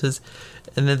Santas.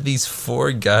 And then these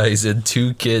 4 guys and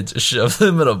 2 kids shove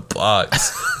them in a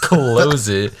box, close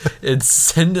it, and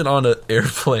send it on an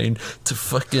airplane to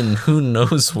fucking who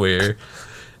knows where.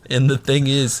 And the thing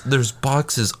is, there's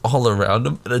boxes all around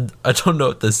them. And I don't know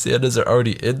if the Santas are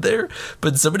already in there,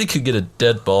 but somebody could get a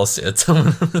dead ball Santa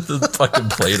whenever the fucking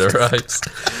plane arrives.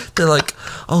 They're like,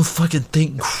 oh, fucking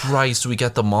thank Christ we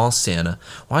got the mall Santa.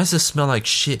 Why does this smell like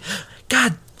shit?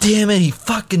 God damn it, he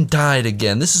fucking died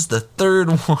again. This is the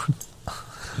 3rd one.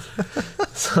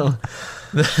 So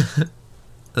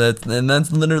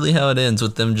That's literally how it ends,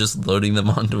 with them just loading them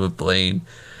onto a plane,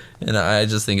 and I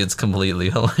just think it's completely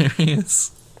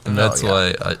hilarious, and that's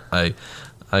why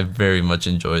I very much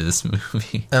enjoy this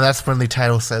movie. And that's when the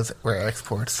title says rare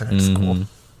exports, and it's cool.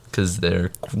 Because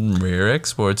they're rare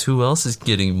exports. Who else is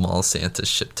getting Mall Santa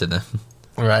shipped to them?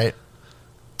 Right.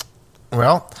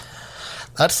 Well,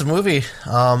 that's the movie.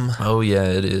 Oh yeah,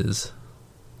 it is.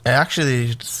 Actually,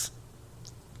 it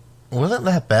wasn't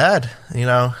that bad, you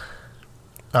know.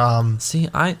 See,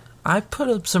 I put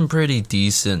up some pretty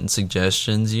decent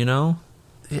suggestions, you know.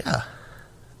 Yeah.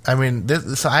 I mean,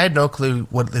 so I had no clue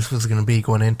what this was going to be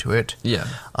going into it. Yeah.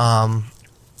 I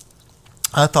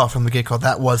thought from the get-go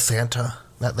that was Santa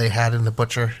that they had in the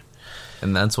butcher.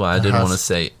 And that's why I didn't want to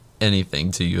say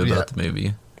anything to you about the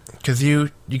movie. Because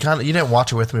you didn't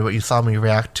watch it with me, but you saw me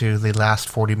react to the last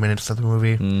 40 minutes of the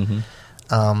movie.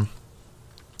 Mm-hmm.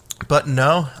 But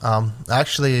no,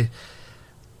 actually,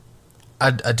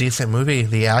 a decent movie.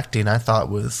 The acting I thought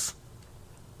was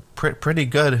pretty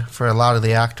good for a lot of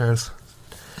the actors.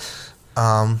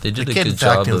 They did the a good kid's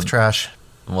job acting was trash.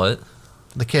 What?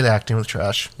 The kid acting was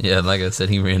trash. Yeah, like I said,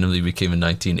 he randomly became a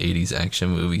 1980s action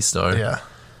movie star. Yeah.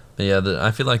 But yeah,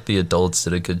 I feel like the adults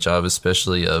did a good job,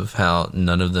 especially of how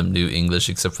none of them knew English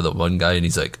except for the one guy, and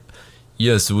he's like,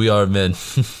 "Yes, we are men."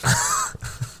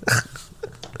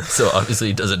 So obviously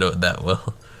he doesn't know it that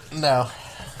well. No.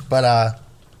 But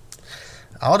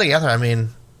altogether, I mean,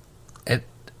 it.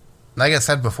 Like I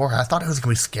said before, I thought it was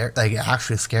gonna be scary, like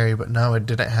actually scary, but no, it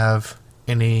didn't have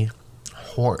any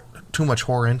too much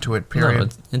horror into it. Period.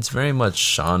 No, it's very much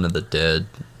Shaun of the Dead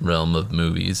realm of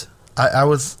movies. I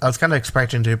was kind of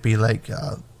expecting to be like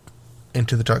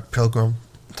Into the Dark Pilgrim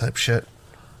type shit.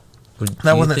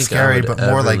 That wasn't scary, but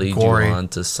more like gory. You on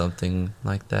to something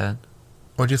like that?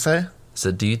 What'd you say?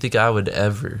 So, do you think I would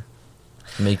ever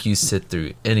make you sit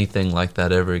through anything like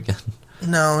that ever again?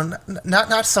 No,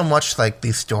 not so much like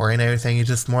the story and everything. It's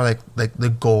just more like the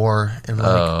gore and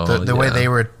like the way they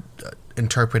were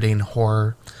interpreting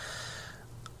horror.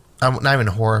 Not even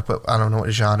horror, but I don't know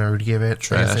what genre would give it.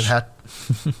 Trash. It had,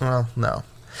 well, no.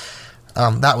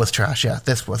 That was trash. Yeah,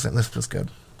 this wasn't. This was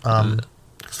good.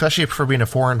 Especially for being a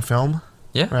foreign film.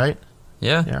 Yeah. Right.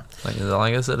 Yeah. Yeah.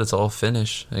 Like I said, it's all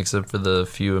Finnish except for the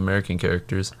few American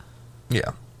characters.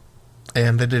 Yeah,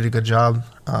 and they did a good job.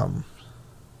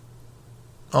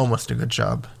 Almost a good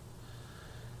job.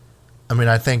 I mean,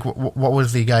 I think what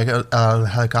was the guy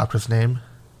helicopter's name?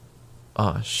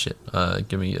 Oh shit!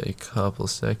 Give me a couple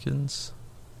seconds.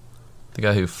 The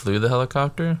guy who flew the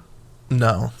helicopter?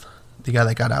 No, the guy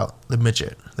that got out, the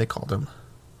midget they called him.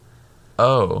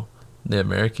 Oh, the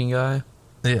American guy.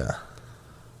 Yeah.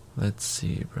 Let's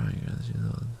see,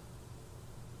 Brian.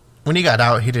 When he got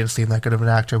out, he didn't seem that good of an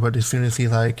actor, but as soon as he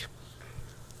like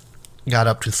got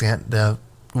up to Santa,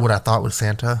 what I thought was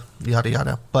Santa, yada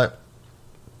yada. But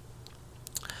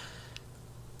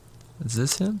is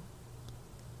this him?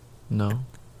 No.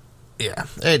 Yeah,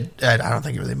 I don't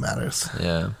think it really matters.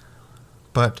 Yeah.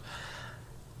 But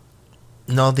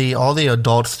no, all the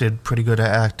adults did pretty good at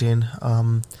acting.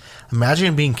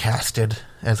 Imagine being casted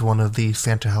as one of the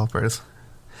Santa helpers.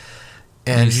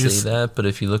 And you say that, but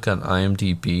if you look on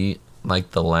IMDb,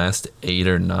 like the last 8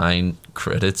 or 9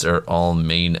 credits are all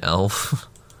main elf.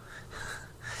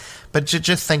 But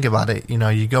just think about it. You know,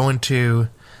 you go into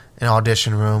an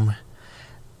audition room,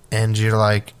 and you're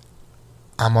like,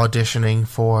 I'm auditioning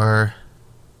for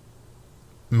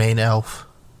main elf.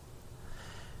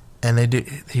 And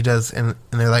he does, and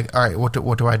they're like, all right, what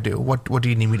do I do? What do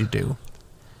you need me to do?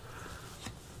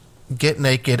 Get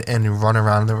naked and run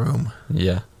around the room.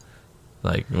 Yeah.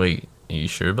 Like, wait, are you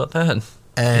sure about that? And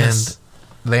yes.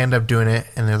 They end up doing it,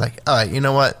 and they're like, all right, you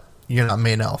know what? You're not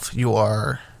main elf. You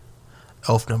are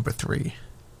elf number 3.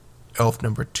 Elf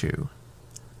number 2.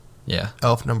 Yeah.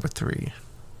 Elf number 3.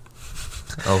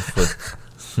 Elf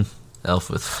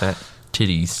with fat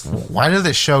titties. Why does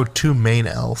it show 2 main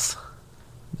elves?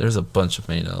 There's a bunch of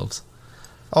main elves.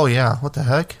 Oh, yeah. What the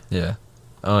heck? Yeah.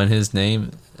 Oh, and his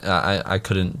name, I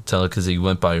couldn't tell because he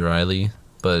went by Riley,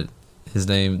 but his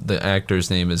name, the actor's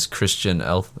name is Christian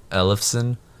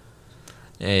Ellefson,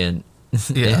 and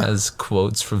it has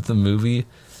quotes from the movie.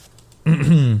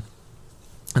 And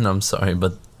I'm sorry,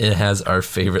 but it has our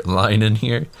favorite line in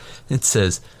here. It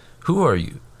says, "Who are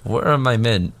you? Where are my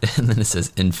men?" And then it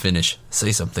says in Finnish,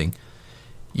 "Say something."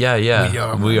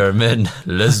 Yeah, we are men.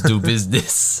 Let's do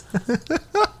business.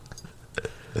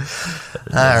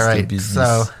 All right,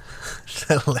 so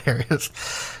hilarious.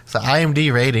 So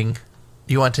IMDb rating.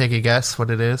 You want to take a guess what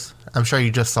it is? I'm sure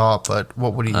you just saw it, but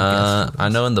what would you guess? I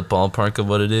know in the ballpark of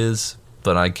what it is,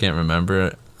 but I can't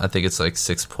remember. I think it's like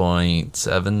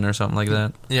 6.7 or something like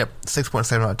that. Yep,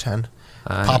 6.7 out of 10.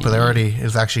 Popularity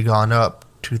has actually gone up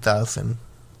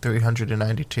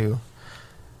 2,392.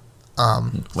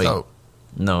 Wait, So,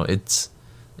 no, it's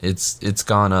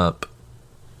gone up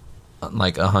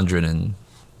like 100 and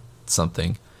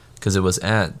something, because it was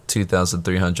at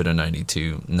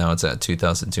 2,392. Now it's at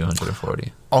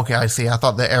 2,240. okay, I see. I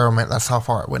thought the arrow meant that's how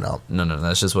far it went up. No,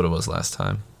 that's just what it was last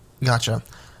time. Gotcha.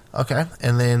 Okay,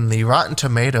 and then the Rotten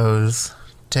Tomatoes.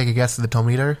 Take a guess at the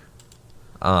tometer.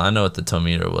 I know what the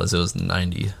tometer was. It was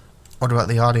 90. What about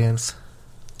the audience?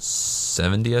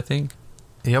 70, I think.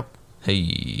 Yep. Hey,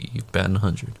 you batting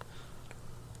 100.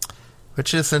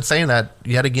 Which is insane that,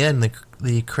 yet again,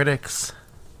 the critics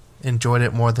enjoyed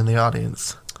it more than the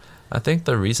audience. I think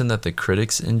the reason that the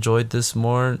critics enjoyed this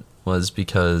more was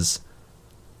because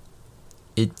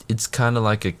it's kind of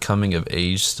like a coming of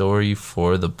age story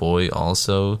for the boy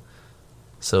also.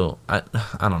 So I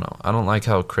don't know. I don't like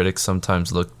how critics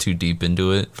sometimes look too deep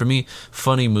into it. For me,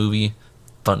 funny movie,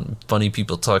 funny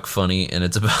people talk funny, and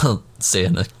it's about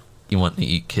Santa you want to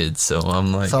eat kids. So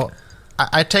I'm like, So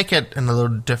I take it in a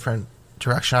little different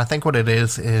direction. I think what it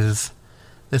is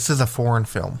this is a foreign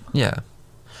film. yeah,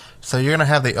 So you're gonna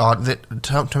have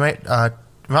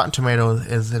Rotten Tomatoes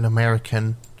is an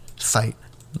American site.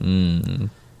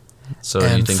 so you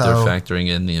And think so- they're factoring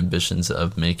in the ambitions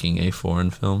of making a foreign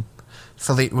film?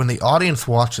 So when the audience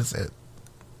watches it,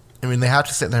 I mean, they have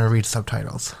to sit there and read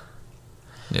subtitles.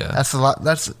 Yeah, That's a lot.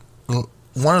 That's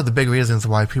one of the big reasons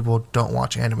why people don't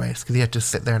watch anime, is because you have to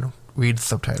sit there and read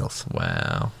subtitles.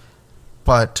 wow.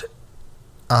 But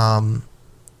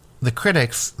the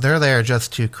critics, they're there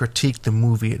just to critique the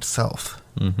movie itself,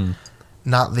 Mm-hmm.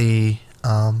 not the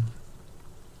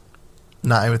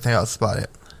not everything else about it,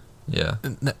 Yeah,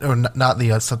 or not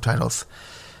the subtitles.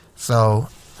 So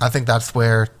I think that's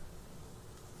why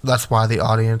the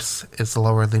audience is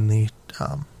lower than the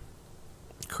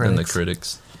critics. and the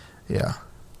critics. Yeah.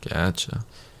 Gotcha.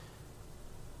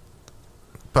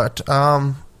 But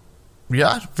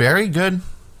yeah, very good.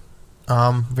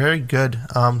 Very good.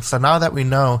 So now that we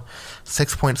know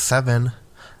 6.7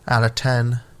 out of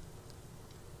 10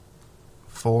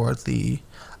 for the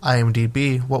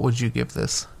IMDb, what would you give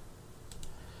this?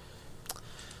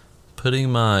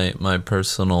 Putting my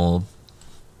personal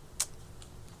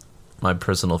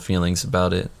feelings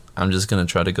about it, I'm just gonna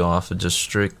try to go off of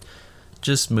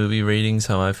just movie ratings,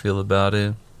 how I feel about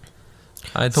it.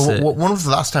 I'd So say when was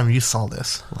the last time you saw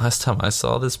this? last time I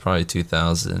saw this, probably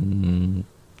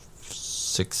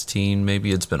 2016,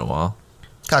 maybe. It's been a while.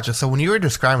 Gotcha. So when you were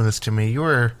describing this to me, you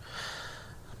were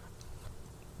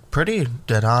pretty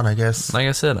dead on, I guess. Like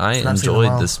I said, I It's not seen in a while.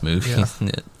 enjoyed this movie, Yeah.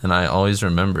 and I always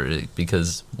remember it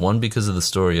because of the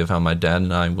story of how my dad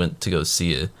and I went to go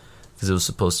see it, because it was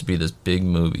supposed to be this big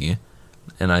movie,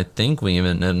 and I think we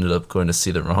even ended up going to see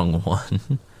the wrong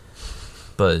one.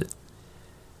 But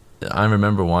I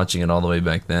remember watching it all the way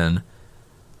back then,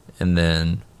 and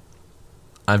then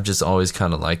I've just always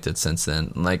kind of liked it since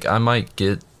then. Like, I might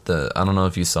get I don't know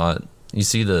if you saw it. You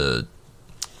see the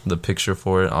picture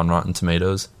for it on Rotten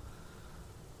Tomatoes?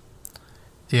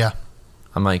 Yeah,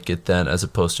 I might get that as a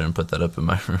poster and put that up in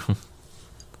my room.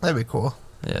 that'd be cool.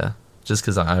 Yeah, just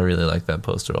because I really like that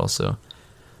poster also.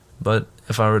 But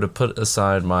if I were to put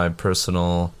aside my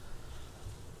personal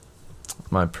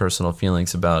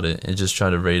feelings about it and just try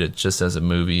to rate it just as a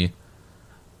movie,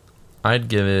 I'd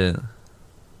give it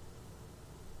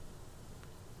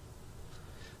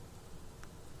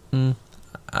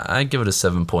I'd give it a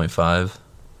 7.5.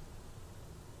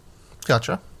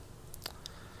 Gotcha.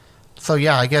 So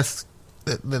yeah, I guess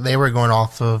they were going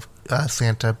off of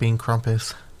Santa being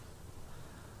Krampus.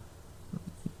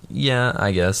 Yeah,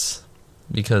 I guess,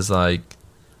 because like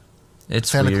it's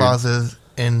Santa weird. Claus is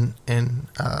is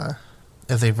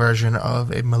a version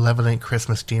of a malevolent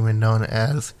Christmas demon known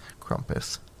as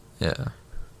Krampus. Yeah,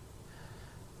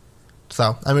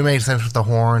 So, I mean, it made sense with the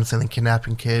horns and the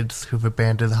kidnapping kids who've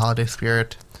abandoned the holiday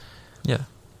spirit. yeah.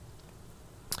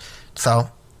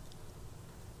 So,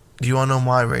 do you want to know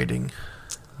my rating?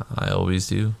 I always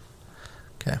do.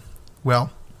 Okay.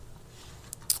 Well,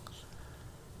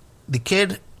 the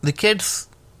kids.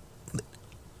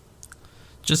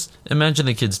 Just imagine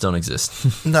the kids don't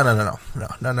exist. No.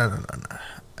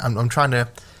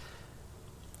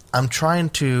 I'm trying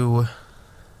to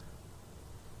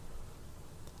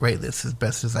rate this as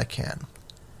best as I can.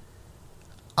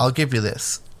 I'll give you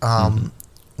this.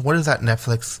 What is that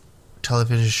Netflix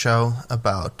television show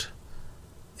about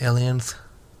aliens?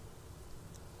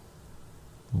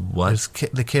 What? There's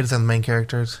the kids and the main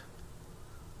characters.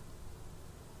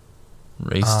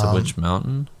 Race to Witch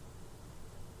Mountain?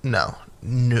 No,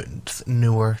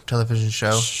 newer television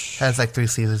show. Has like 3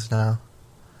 seasons now.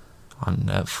 On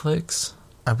Netflix?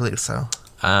 I believe so.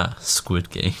 Ah, Squid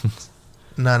Games.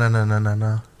 No. I Might not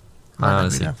be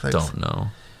honestly Netflix. don't know.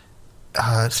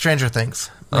 Stranger Things.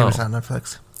 Maybe it's not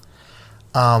Netflix.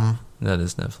 That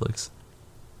is Netflix.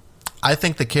 I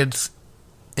think the kids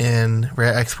in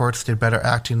Rare Exports did better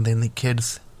acting than the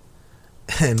kids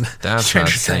in That's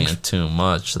Stranger not saying Things. too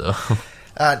much, though.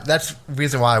 That's the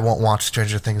reason why I won't watch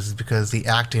Stranger Things is because the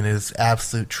acting is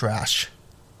absolute trash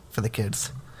for the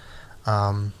kids.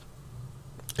 And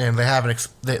they have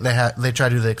they try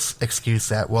to do the excuse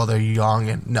that they're young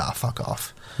and fuck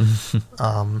off.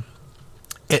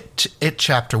 It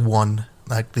chapter 1,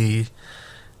 like the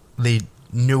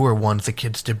newer ones, the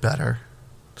kids did better,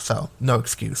 so no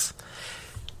excuse.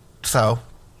 So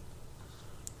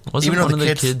Wasn't even though one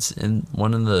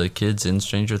of the the kids in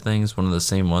Stranger Things one of the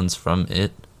same ones from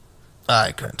It?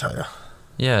 I couldn't tell you.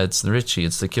 Yeah, it's Richie.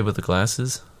 It's the kid with the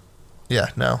glasses. Yeah,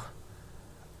 no.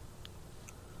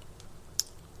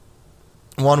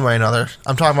 One way or another.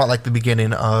 I'm talking about like the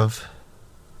beginning of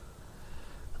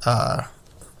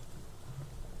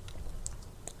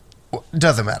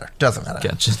doesn't matter.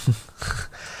 Gotcha.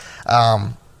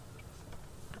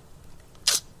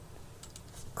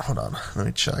 Hold on, let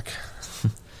me check.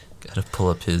 Gotta pull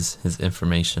up his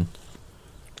information.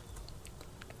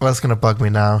 What's gonna bug me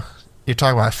now? You're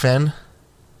talking about Finn?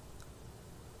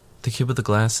 The kid with the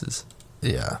glasses.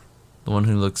 Yeah. The one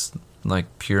who looks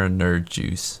like pure nerd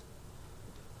juice.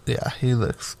 Yeah, he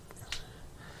looks...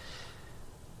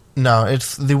 No,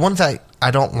 it's the ones that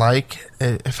I don't like.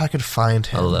 If I could find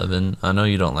him... 11. I know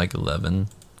you don't like 11,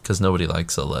 because nobody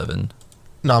likes 11.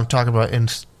 No, I'm talking about in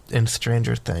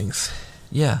Stranger Things.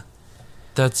 Yeah,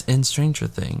 that's in Stranger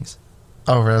Things.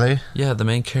 Oh, really? Yeah, the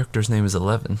main character's name is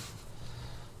 11.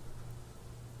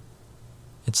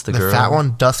 It's the The girl. fat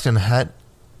one? Dustin Het?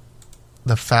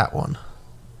 The fat one.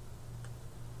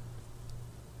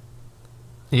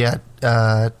 Yeah,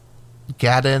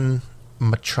 Gadden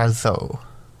Matrazo.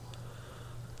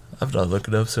 I'm not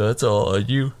looking up, so that's all on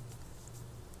you.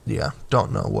 Yeah,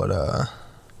 don't know what,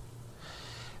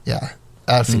 Yeah,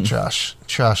 absolute trash.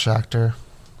 Trash actor.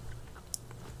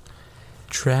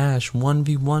 Trash.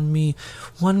 1v1 me.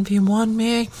 1v1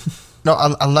 me.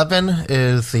 No, 11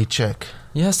 is the chick.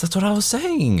 Yes, that's what I was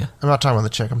saying. I'm not talking about the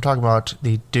chick. I'm talking about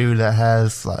the dude that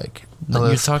has, like... a You're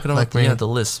lisp talking about like me. the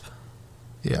lisp.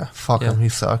 Yeah, fuck Yeah. him. He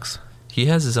sucks. He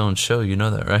has his own show, you know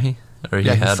that, right? Or he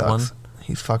Yeah, had sucks. one.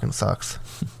 He fucking sucks.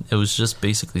 It was just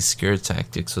basically scare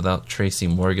tactics without Tracy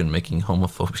Morgan making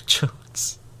homophobic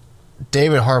jokes.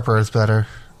 David Harper is better.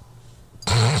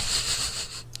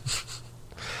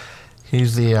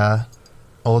 He's the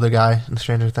older guy in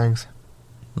Stranger Things.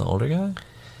 The older guy?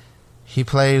 He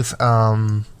plays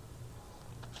fuck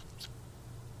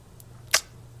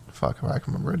if I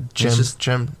can remember.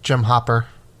 Jim Hopper.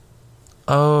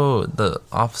 Oh, the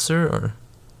officer? Or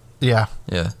Yeah,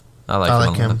 yeah, I I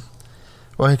like him. him.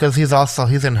 Well, because he's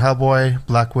in Hellboy,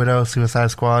 Black Widow, Suicide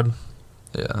Squad.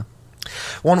 Yeah.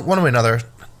 One way or another,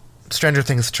 Stranger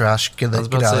Things is trash. Get I was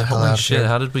the about get to out say, of hell holy out of shit, here.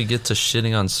 how did we get to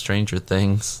shitting on Stranger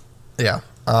Things? Yeah.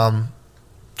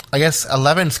 I guess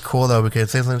 11's cool though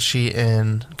because isn't she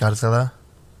in Godzilla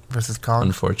versus Kong?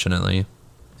 Unfortunately.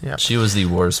 Yeah. She was the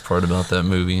worst part about that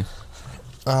movie.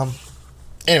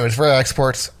 Anyways, Rare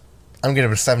Exports, I'm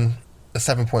giving it a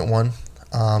 7.1.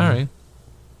 Alright.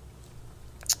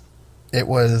 It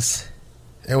was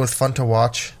fun to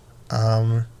watch.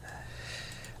 I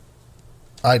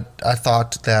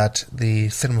thought that the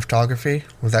cinematography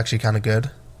was actually kind of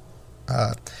good.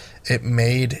 It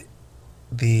made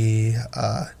the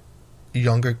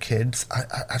younger kids,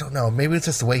 I don't know, maybe it's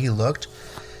just the way he looked,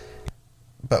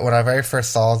 but when I very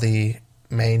first saw the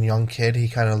main young kid, he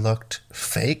kind of looked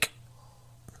fake.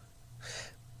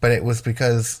 But it was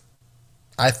because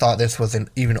I thought this was an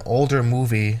even older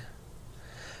movie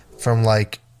from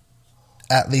like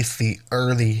at least the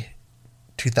early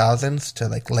 2000s to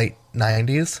like late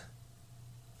 90s,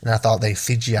 and I thought they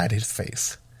CGI'd his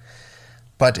face.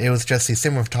 But it was just the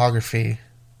cinematography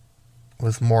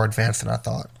was more advanced than I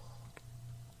thought.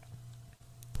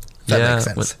 That makes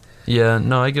sense. Yeah,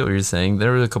 no, I get what you're saying.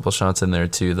 There were a couple shots in there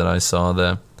too that I saw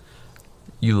that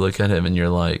you look at him and you're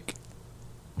like,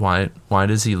 why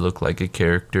does he look like a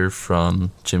character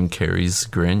from Jim Carrey's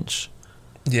Grinch?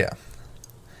 Yeah.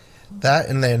 That,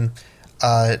 and then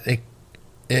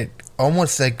it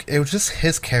almost like it was just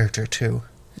his character too.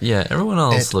 Yeah, everyone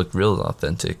else looked real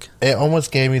authentic. It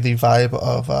almost gave me the vibe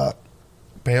of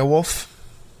Beowulf,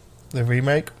 the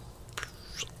remake.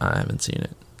 I haven't seen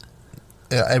it.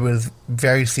 It was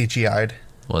very CGI'd.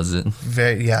 Was it?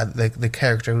 Very, yeah. The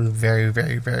character was very,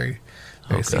 very, very,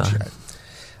 Very God.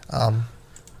 CGI.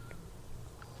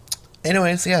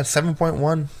 Anyways, yeah,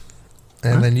 7.1.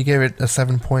 And then you gave it a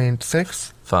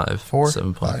 7.6? 5. 4?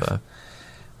 7.5.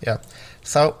 Yeah.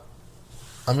 So,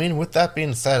 I mean, with that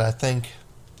being said, I think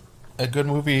a good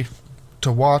movie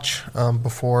to watch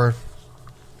before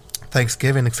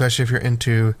Thanksgiving, especially if you're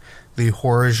into the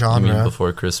horror You genre. mean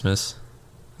before Christmas?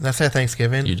 Did I say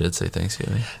Thanksgiving? You did say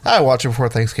Thanksgiving. I watch it before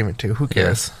Thanksgiving too. Who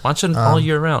cares? Yeah. Watch it all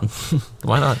year round.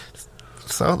 Why not?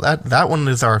 So that one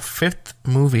is our 5th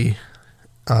movie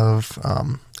of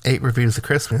 8 reviews of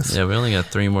Christmas. Yeah, we only got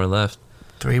 3 more left.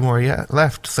 3 more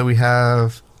left. So we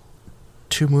have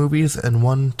 2 movies and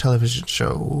 1 television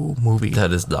show movie.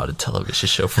 That is not a television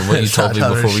show. From what you It's told not me a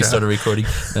before we television started recording,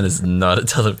 that is not a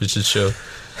television show.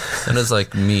 That is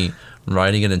like me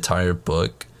writing an entire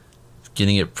book,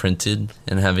 getting it printed,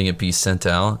 and having it be sent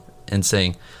out, and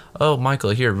saying, "Oh, Michael,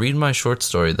 here, read my short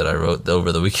story that I wrote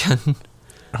over the weekend."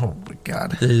 Oh my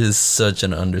god. It is such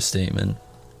an understatement.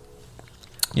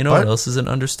 You know what else is an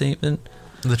understatement?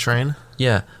 The Train?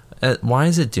 Yeah. Why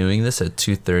is it doing this at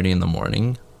 2:30 in the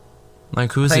morning?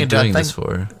 Like, who is it doing this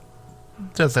for?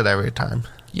 Does it every time.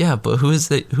 Yeah, but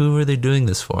who are they doing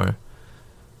this for?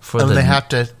 They have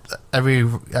to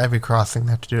every crossing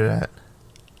they have to do that.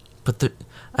 But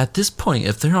at this point,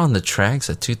 if they're on the tracks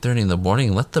at 2:30 in the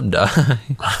morning, let them die.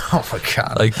 Oh my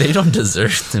god. Like, they don't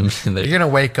deserve to be there. You're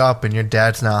gonna wake up and your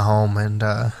dad's not home and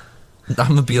I'm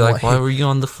gonna be like, why were you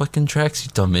on the fucking tracks,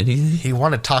 you dumb idiot? he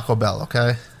wanted Taco Bell,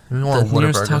 okay? He The wanted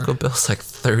nearest Whataburger. Taco Bell's like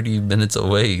 30 minutes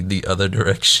away the other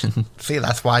direction, See,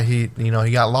 that's why he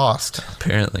got lost.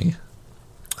 apparently.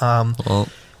 Well,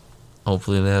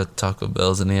 hopefully they have Taco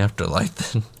Bells in the afterlife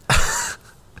then.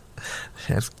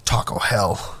 It's Taco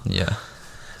Hell. Yeah.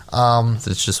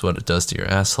 It's just what it does to your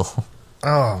asshole.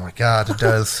 Oh my god, it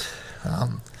does.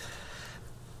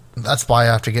 That's why I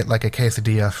have to get like a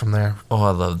quesadilla from there. Oh,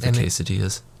 I love the And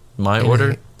quesadillas. My and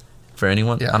order, for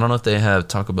anyone, Yeah. I don't know if they have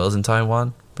Taco Bells in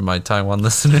Taiwan, for my Taiwan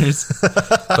listeners,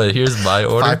 but here's my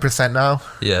order. 5% now?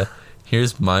 Yeah,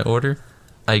 here's my order.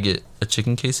 I get a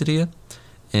chicken quesadilla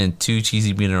and 2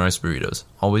 cheesy bean and rice burritos.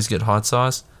 Always get hot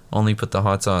sauce. Only put the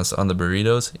hot sauce on the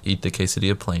burritos. Eat the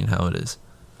quesadilla plain how it is.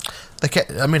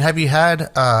 Have you had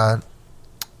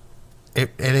it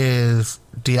is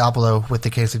Diablo with the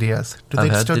quesadillas. Do I've they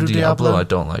had still the do Diablo. I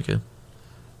don't like it.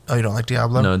 Oh, you don't like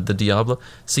Diablo? No, the Diablo.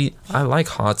 See, I like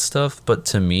hot stuff, but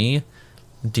to me,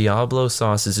 Diablo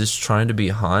sauce is just trying to be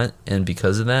hot, and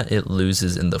because of that, it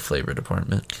loses in the flavor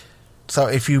department. So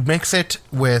if you mix it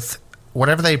with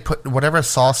whatever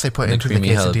sauce they put The into the creamy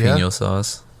quesadilla, jalapeno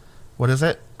sauce. what is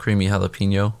it? Creamy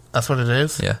jalapeno. That's what it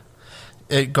is? Yeah.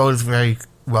 It goes very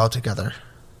well together.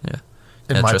 Yeah.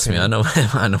 In Yeah, my trust me, I opinion. know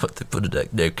I know what they put in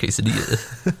their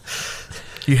quesadilla.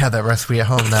 You have that recipe at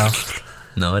home now.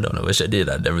 No, I don't. I wish I did.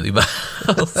 I'd never leave my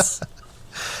house.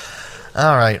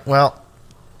 All right. Well,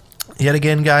 yet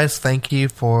again, guys, thank you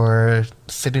for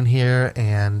sitting here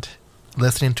and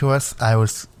listening to us. I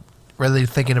was really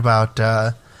thinking about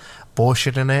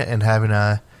bullshitting it and having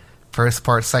a first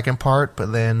part, second part,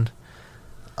 but then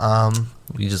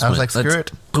We just I was went, like, screw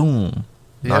let's- it. Boom.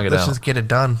 Knock it let's out. just get it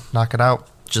done. Knock it out.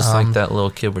 Just like that little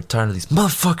kid. We're tired of these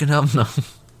motherfucking albums. No.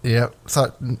 Yep.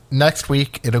 So next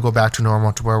week it'll go back to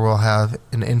normal to where we'll have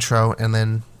an intro and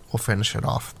then we'll finish it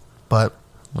off. But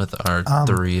With our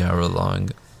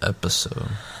 3-hour-long episode.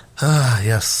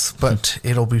 yes, but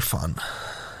it'll be fun.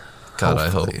 God, I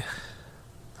hope. Hopefully.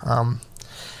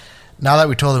 Now that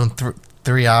we told them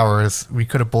 3 hours, we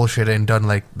could have bullshitted and done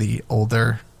like the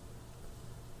older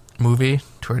movie,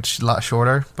 to where it's a lot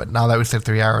shorter. But now that we said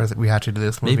 3 hours, we had to do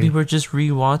this movie. Maybe we're just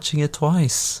rewatching it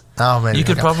twice. Oh man, You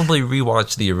could probably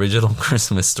rewatch the original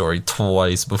Christmas Story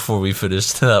twice before we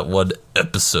finish that one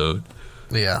episode.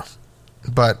 yeah,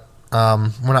 but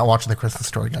we're not watching the Christmas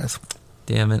Story, guys.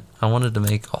 Damn it! I wanted to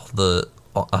make I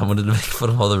wanted to make fun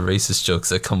of all the racist jokes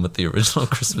that come with the original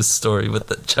Christmas Story, with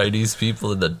the Chinese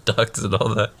people and the ducks and all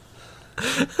that.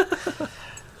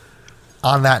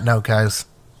 On that note, guys,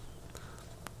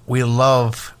 we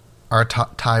love our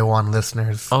Taiwan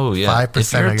listeners. Oh yeah, 5%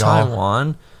 if you're of y'all.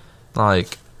 Taiwan,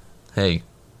 like, hey,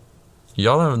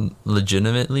 y'all are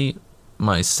legitimately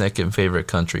my second favorite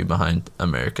country behind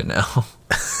America now.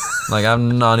 Like,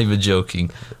 I'm not even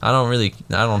joking. I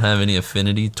don't have any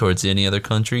affinity towards any other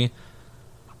country.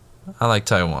 I like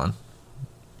Taiwan.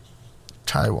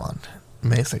 Taiwan,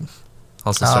 amazing.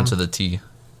 Also starts with a T.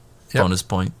 Yep. Bonus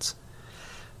points.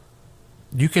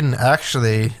 You can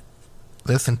actually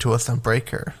listen to us on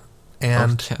Breaker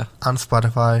and Oh, yeah. on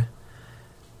Spotify,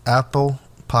 Apple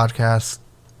Podcasts,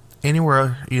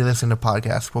 anywhere you listen to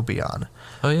podcasts will be on.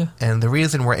 Oh, yeah. And the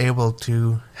reason we're able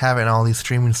to have it in all these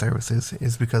streaming services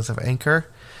is because of Anchor.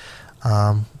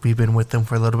 We've been with them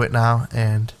for a little bit now,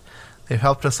 and they've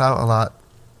helped us out a lot.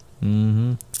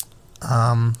 Mm-hmm.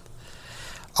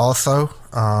 Also,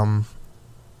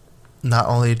 not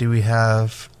only do we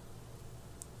have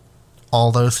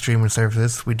all those streaming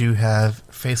services, we do have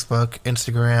Facebook,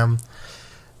 Instagram,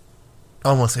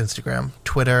 almost Instagram,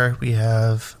 Twitter. We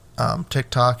have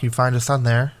TikTok. You find us on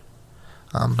there.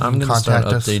 I'm going to start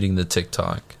updating the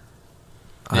TikTok.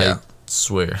 Yeah. I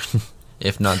swear.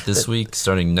 If not this week,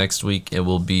 starting next week, it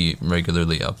will be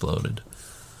regularly uploaded.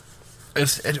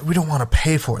 We don't want to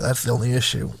pay for it. That's the only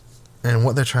issue. And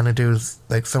what they're trying to do is,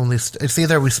 like, some of these... It's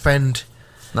either we spend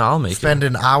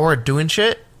an hour doing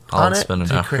shit on it. I'll spend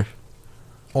an hour.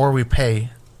 Or we pay,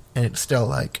 and it's still,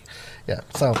 like... Yeah,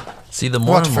 so... See, the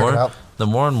more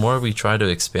and more we try to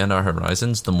expand our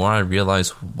horizons, the more I realize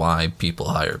why people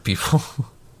hire people.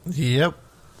 Yep.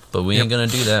 But we ain't going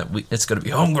to do that. It's going to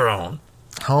be homegrown.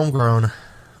 Homegrown.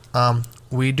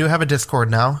 We do have a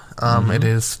Discord now. It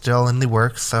is still in the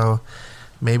works, so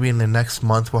maybe in the next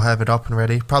month we'll have it up and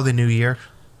ready. Probably New Year,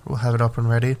 we'll have it up and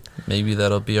ready. Maybe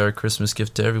that'll be our Christmas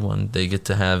gift to everyone. They get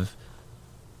to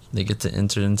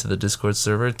enter into the Discord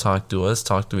server, talk to us,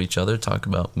 talk to each other, talk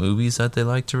about movies that they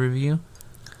like to review.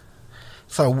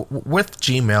 So with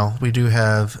Gmail, we do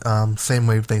have same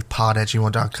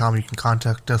wavelengthpod@gmail.com. You can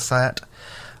contact us at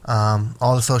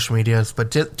all the social medias, but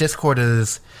Discord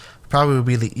is probably would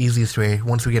be the easiest way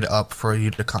once we get it up for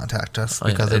you to contact us,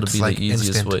 because it'll it's be like the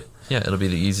easiest instant. way. Yeah, it'll be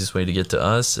the easiest way to get to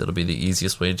us. It'll be the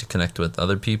easiest way to connect with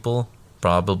other people,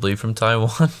 probably from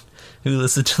Taiwan, who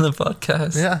listen to the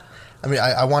podcast. Yeah, I mean,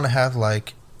 I want to have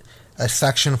like a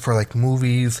section for like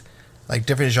movies, like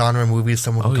different genre movies.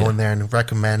 Someone can go in there and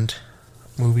recommend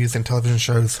movies and television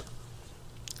shows.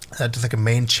 Just like a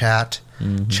main chat,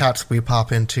 chats we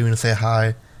pop into and say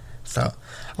hi. So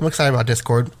I'm excited about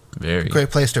Discord. Very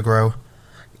great place to grow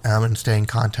and stay in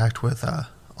contact with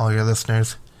all your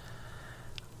listeners,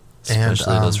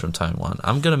 especially those from Taiwan.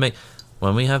 I'm gonna make,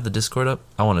 when we have the Discord up,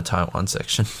 I want a Taiwan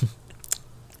section.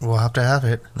 We'll have to have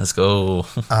it. Let's go.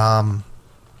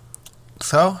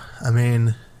 So I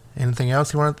mean, anything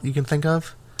else you can think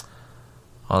of?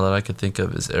 All that I could think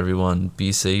of is everyone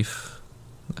be safe,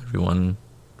 everyone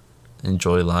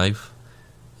enjoy life,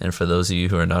 and for those of you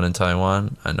who are not in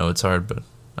Taiwan, I know it's hard, but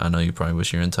I know you probably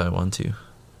wish you're in Taiwan too.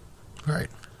 Right.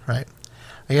 I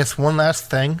guess one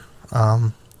last thing,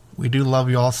 we do love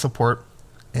y'all's support,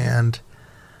 and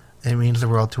it means the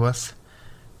world to us.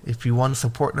 If you want to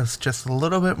support us just a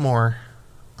little bit more,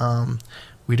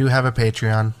 we do have a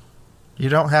Patreon. You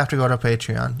don't have to go to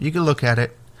Patreon. You can look at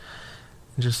it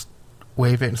and just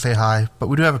wave it and say hi. But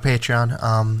we do have a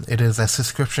Patreon. It is a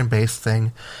subscription-based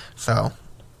thing. So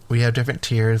we have different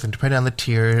tiers, and depending on the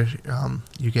tier,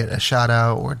 you get a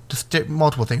shout-out or just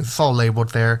multiple things. It's all labeled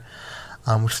there.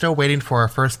 We're still waiting for our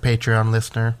first Patreon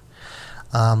listener,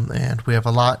 and we have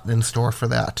a lot in store for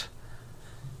that.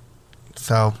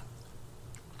 So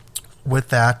with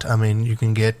that, I mean, you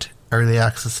can get early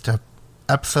access to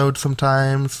episodes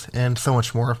sometimes and so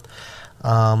much more.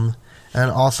 And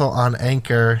also on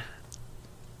Anchor,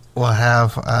 we'll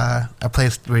have a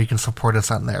place where you can support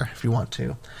us on there if you want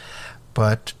to.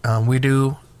 But we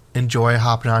do enjoy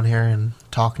hopping on here and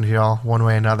talking to y'all one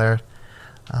way or another.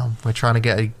 We're trying to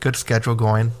get a good schedule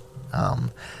going.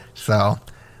 So,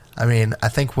 I mean, I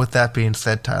think with that being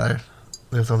said, Tyler,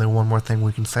 there's only one more thing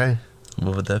we can say.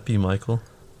 What would that be, Michael?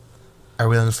 Are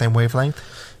we on the same wavelength?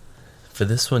 For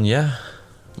this one, yeah.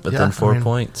 Within 4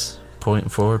 points.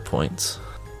 4 points.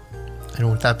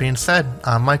 And with that being said,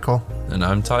 I'm Michael. And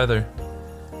I'm Tyler.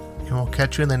 And we'll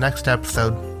catch you in the next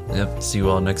episode. Yep, see you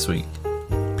all next week.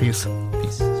 Peace.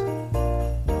 Peace.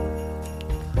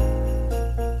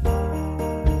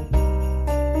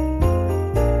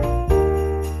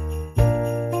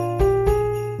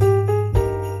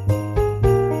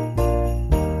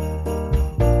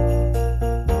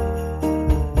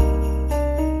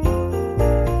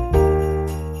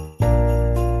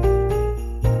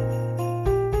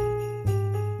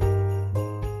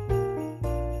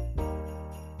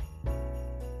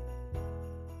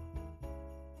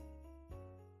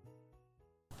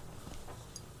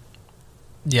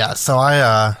 Yeah, so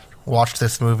I watched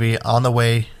this movie on the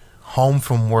way home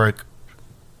from work,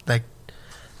 like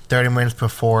 30 minutes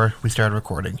before we started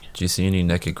recording. Did you see any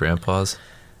naked grandpas?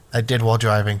 I did while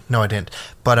driving. No, I didn't.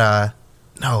 But,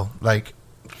 no, like,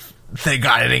 thank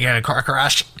God I didn't get in a car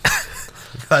crash.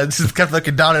 I just kept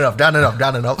looking down and up, down and up,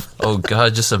 down and up. Oh,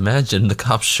 God, just imagine the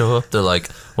cops show up. They're like,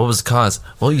 what was the cause?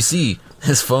 Well, you see,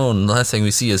 his phone, the last thing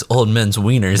we see is old men's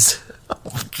wieners.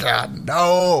 Oh, God,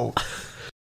 no.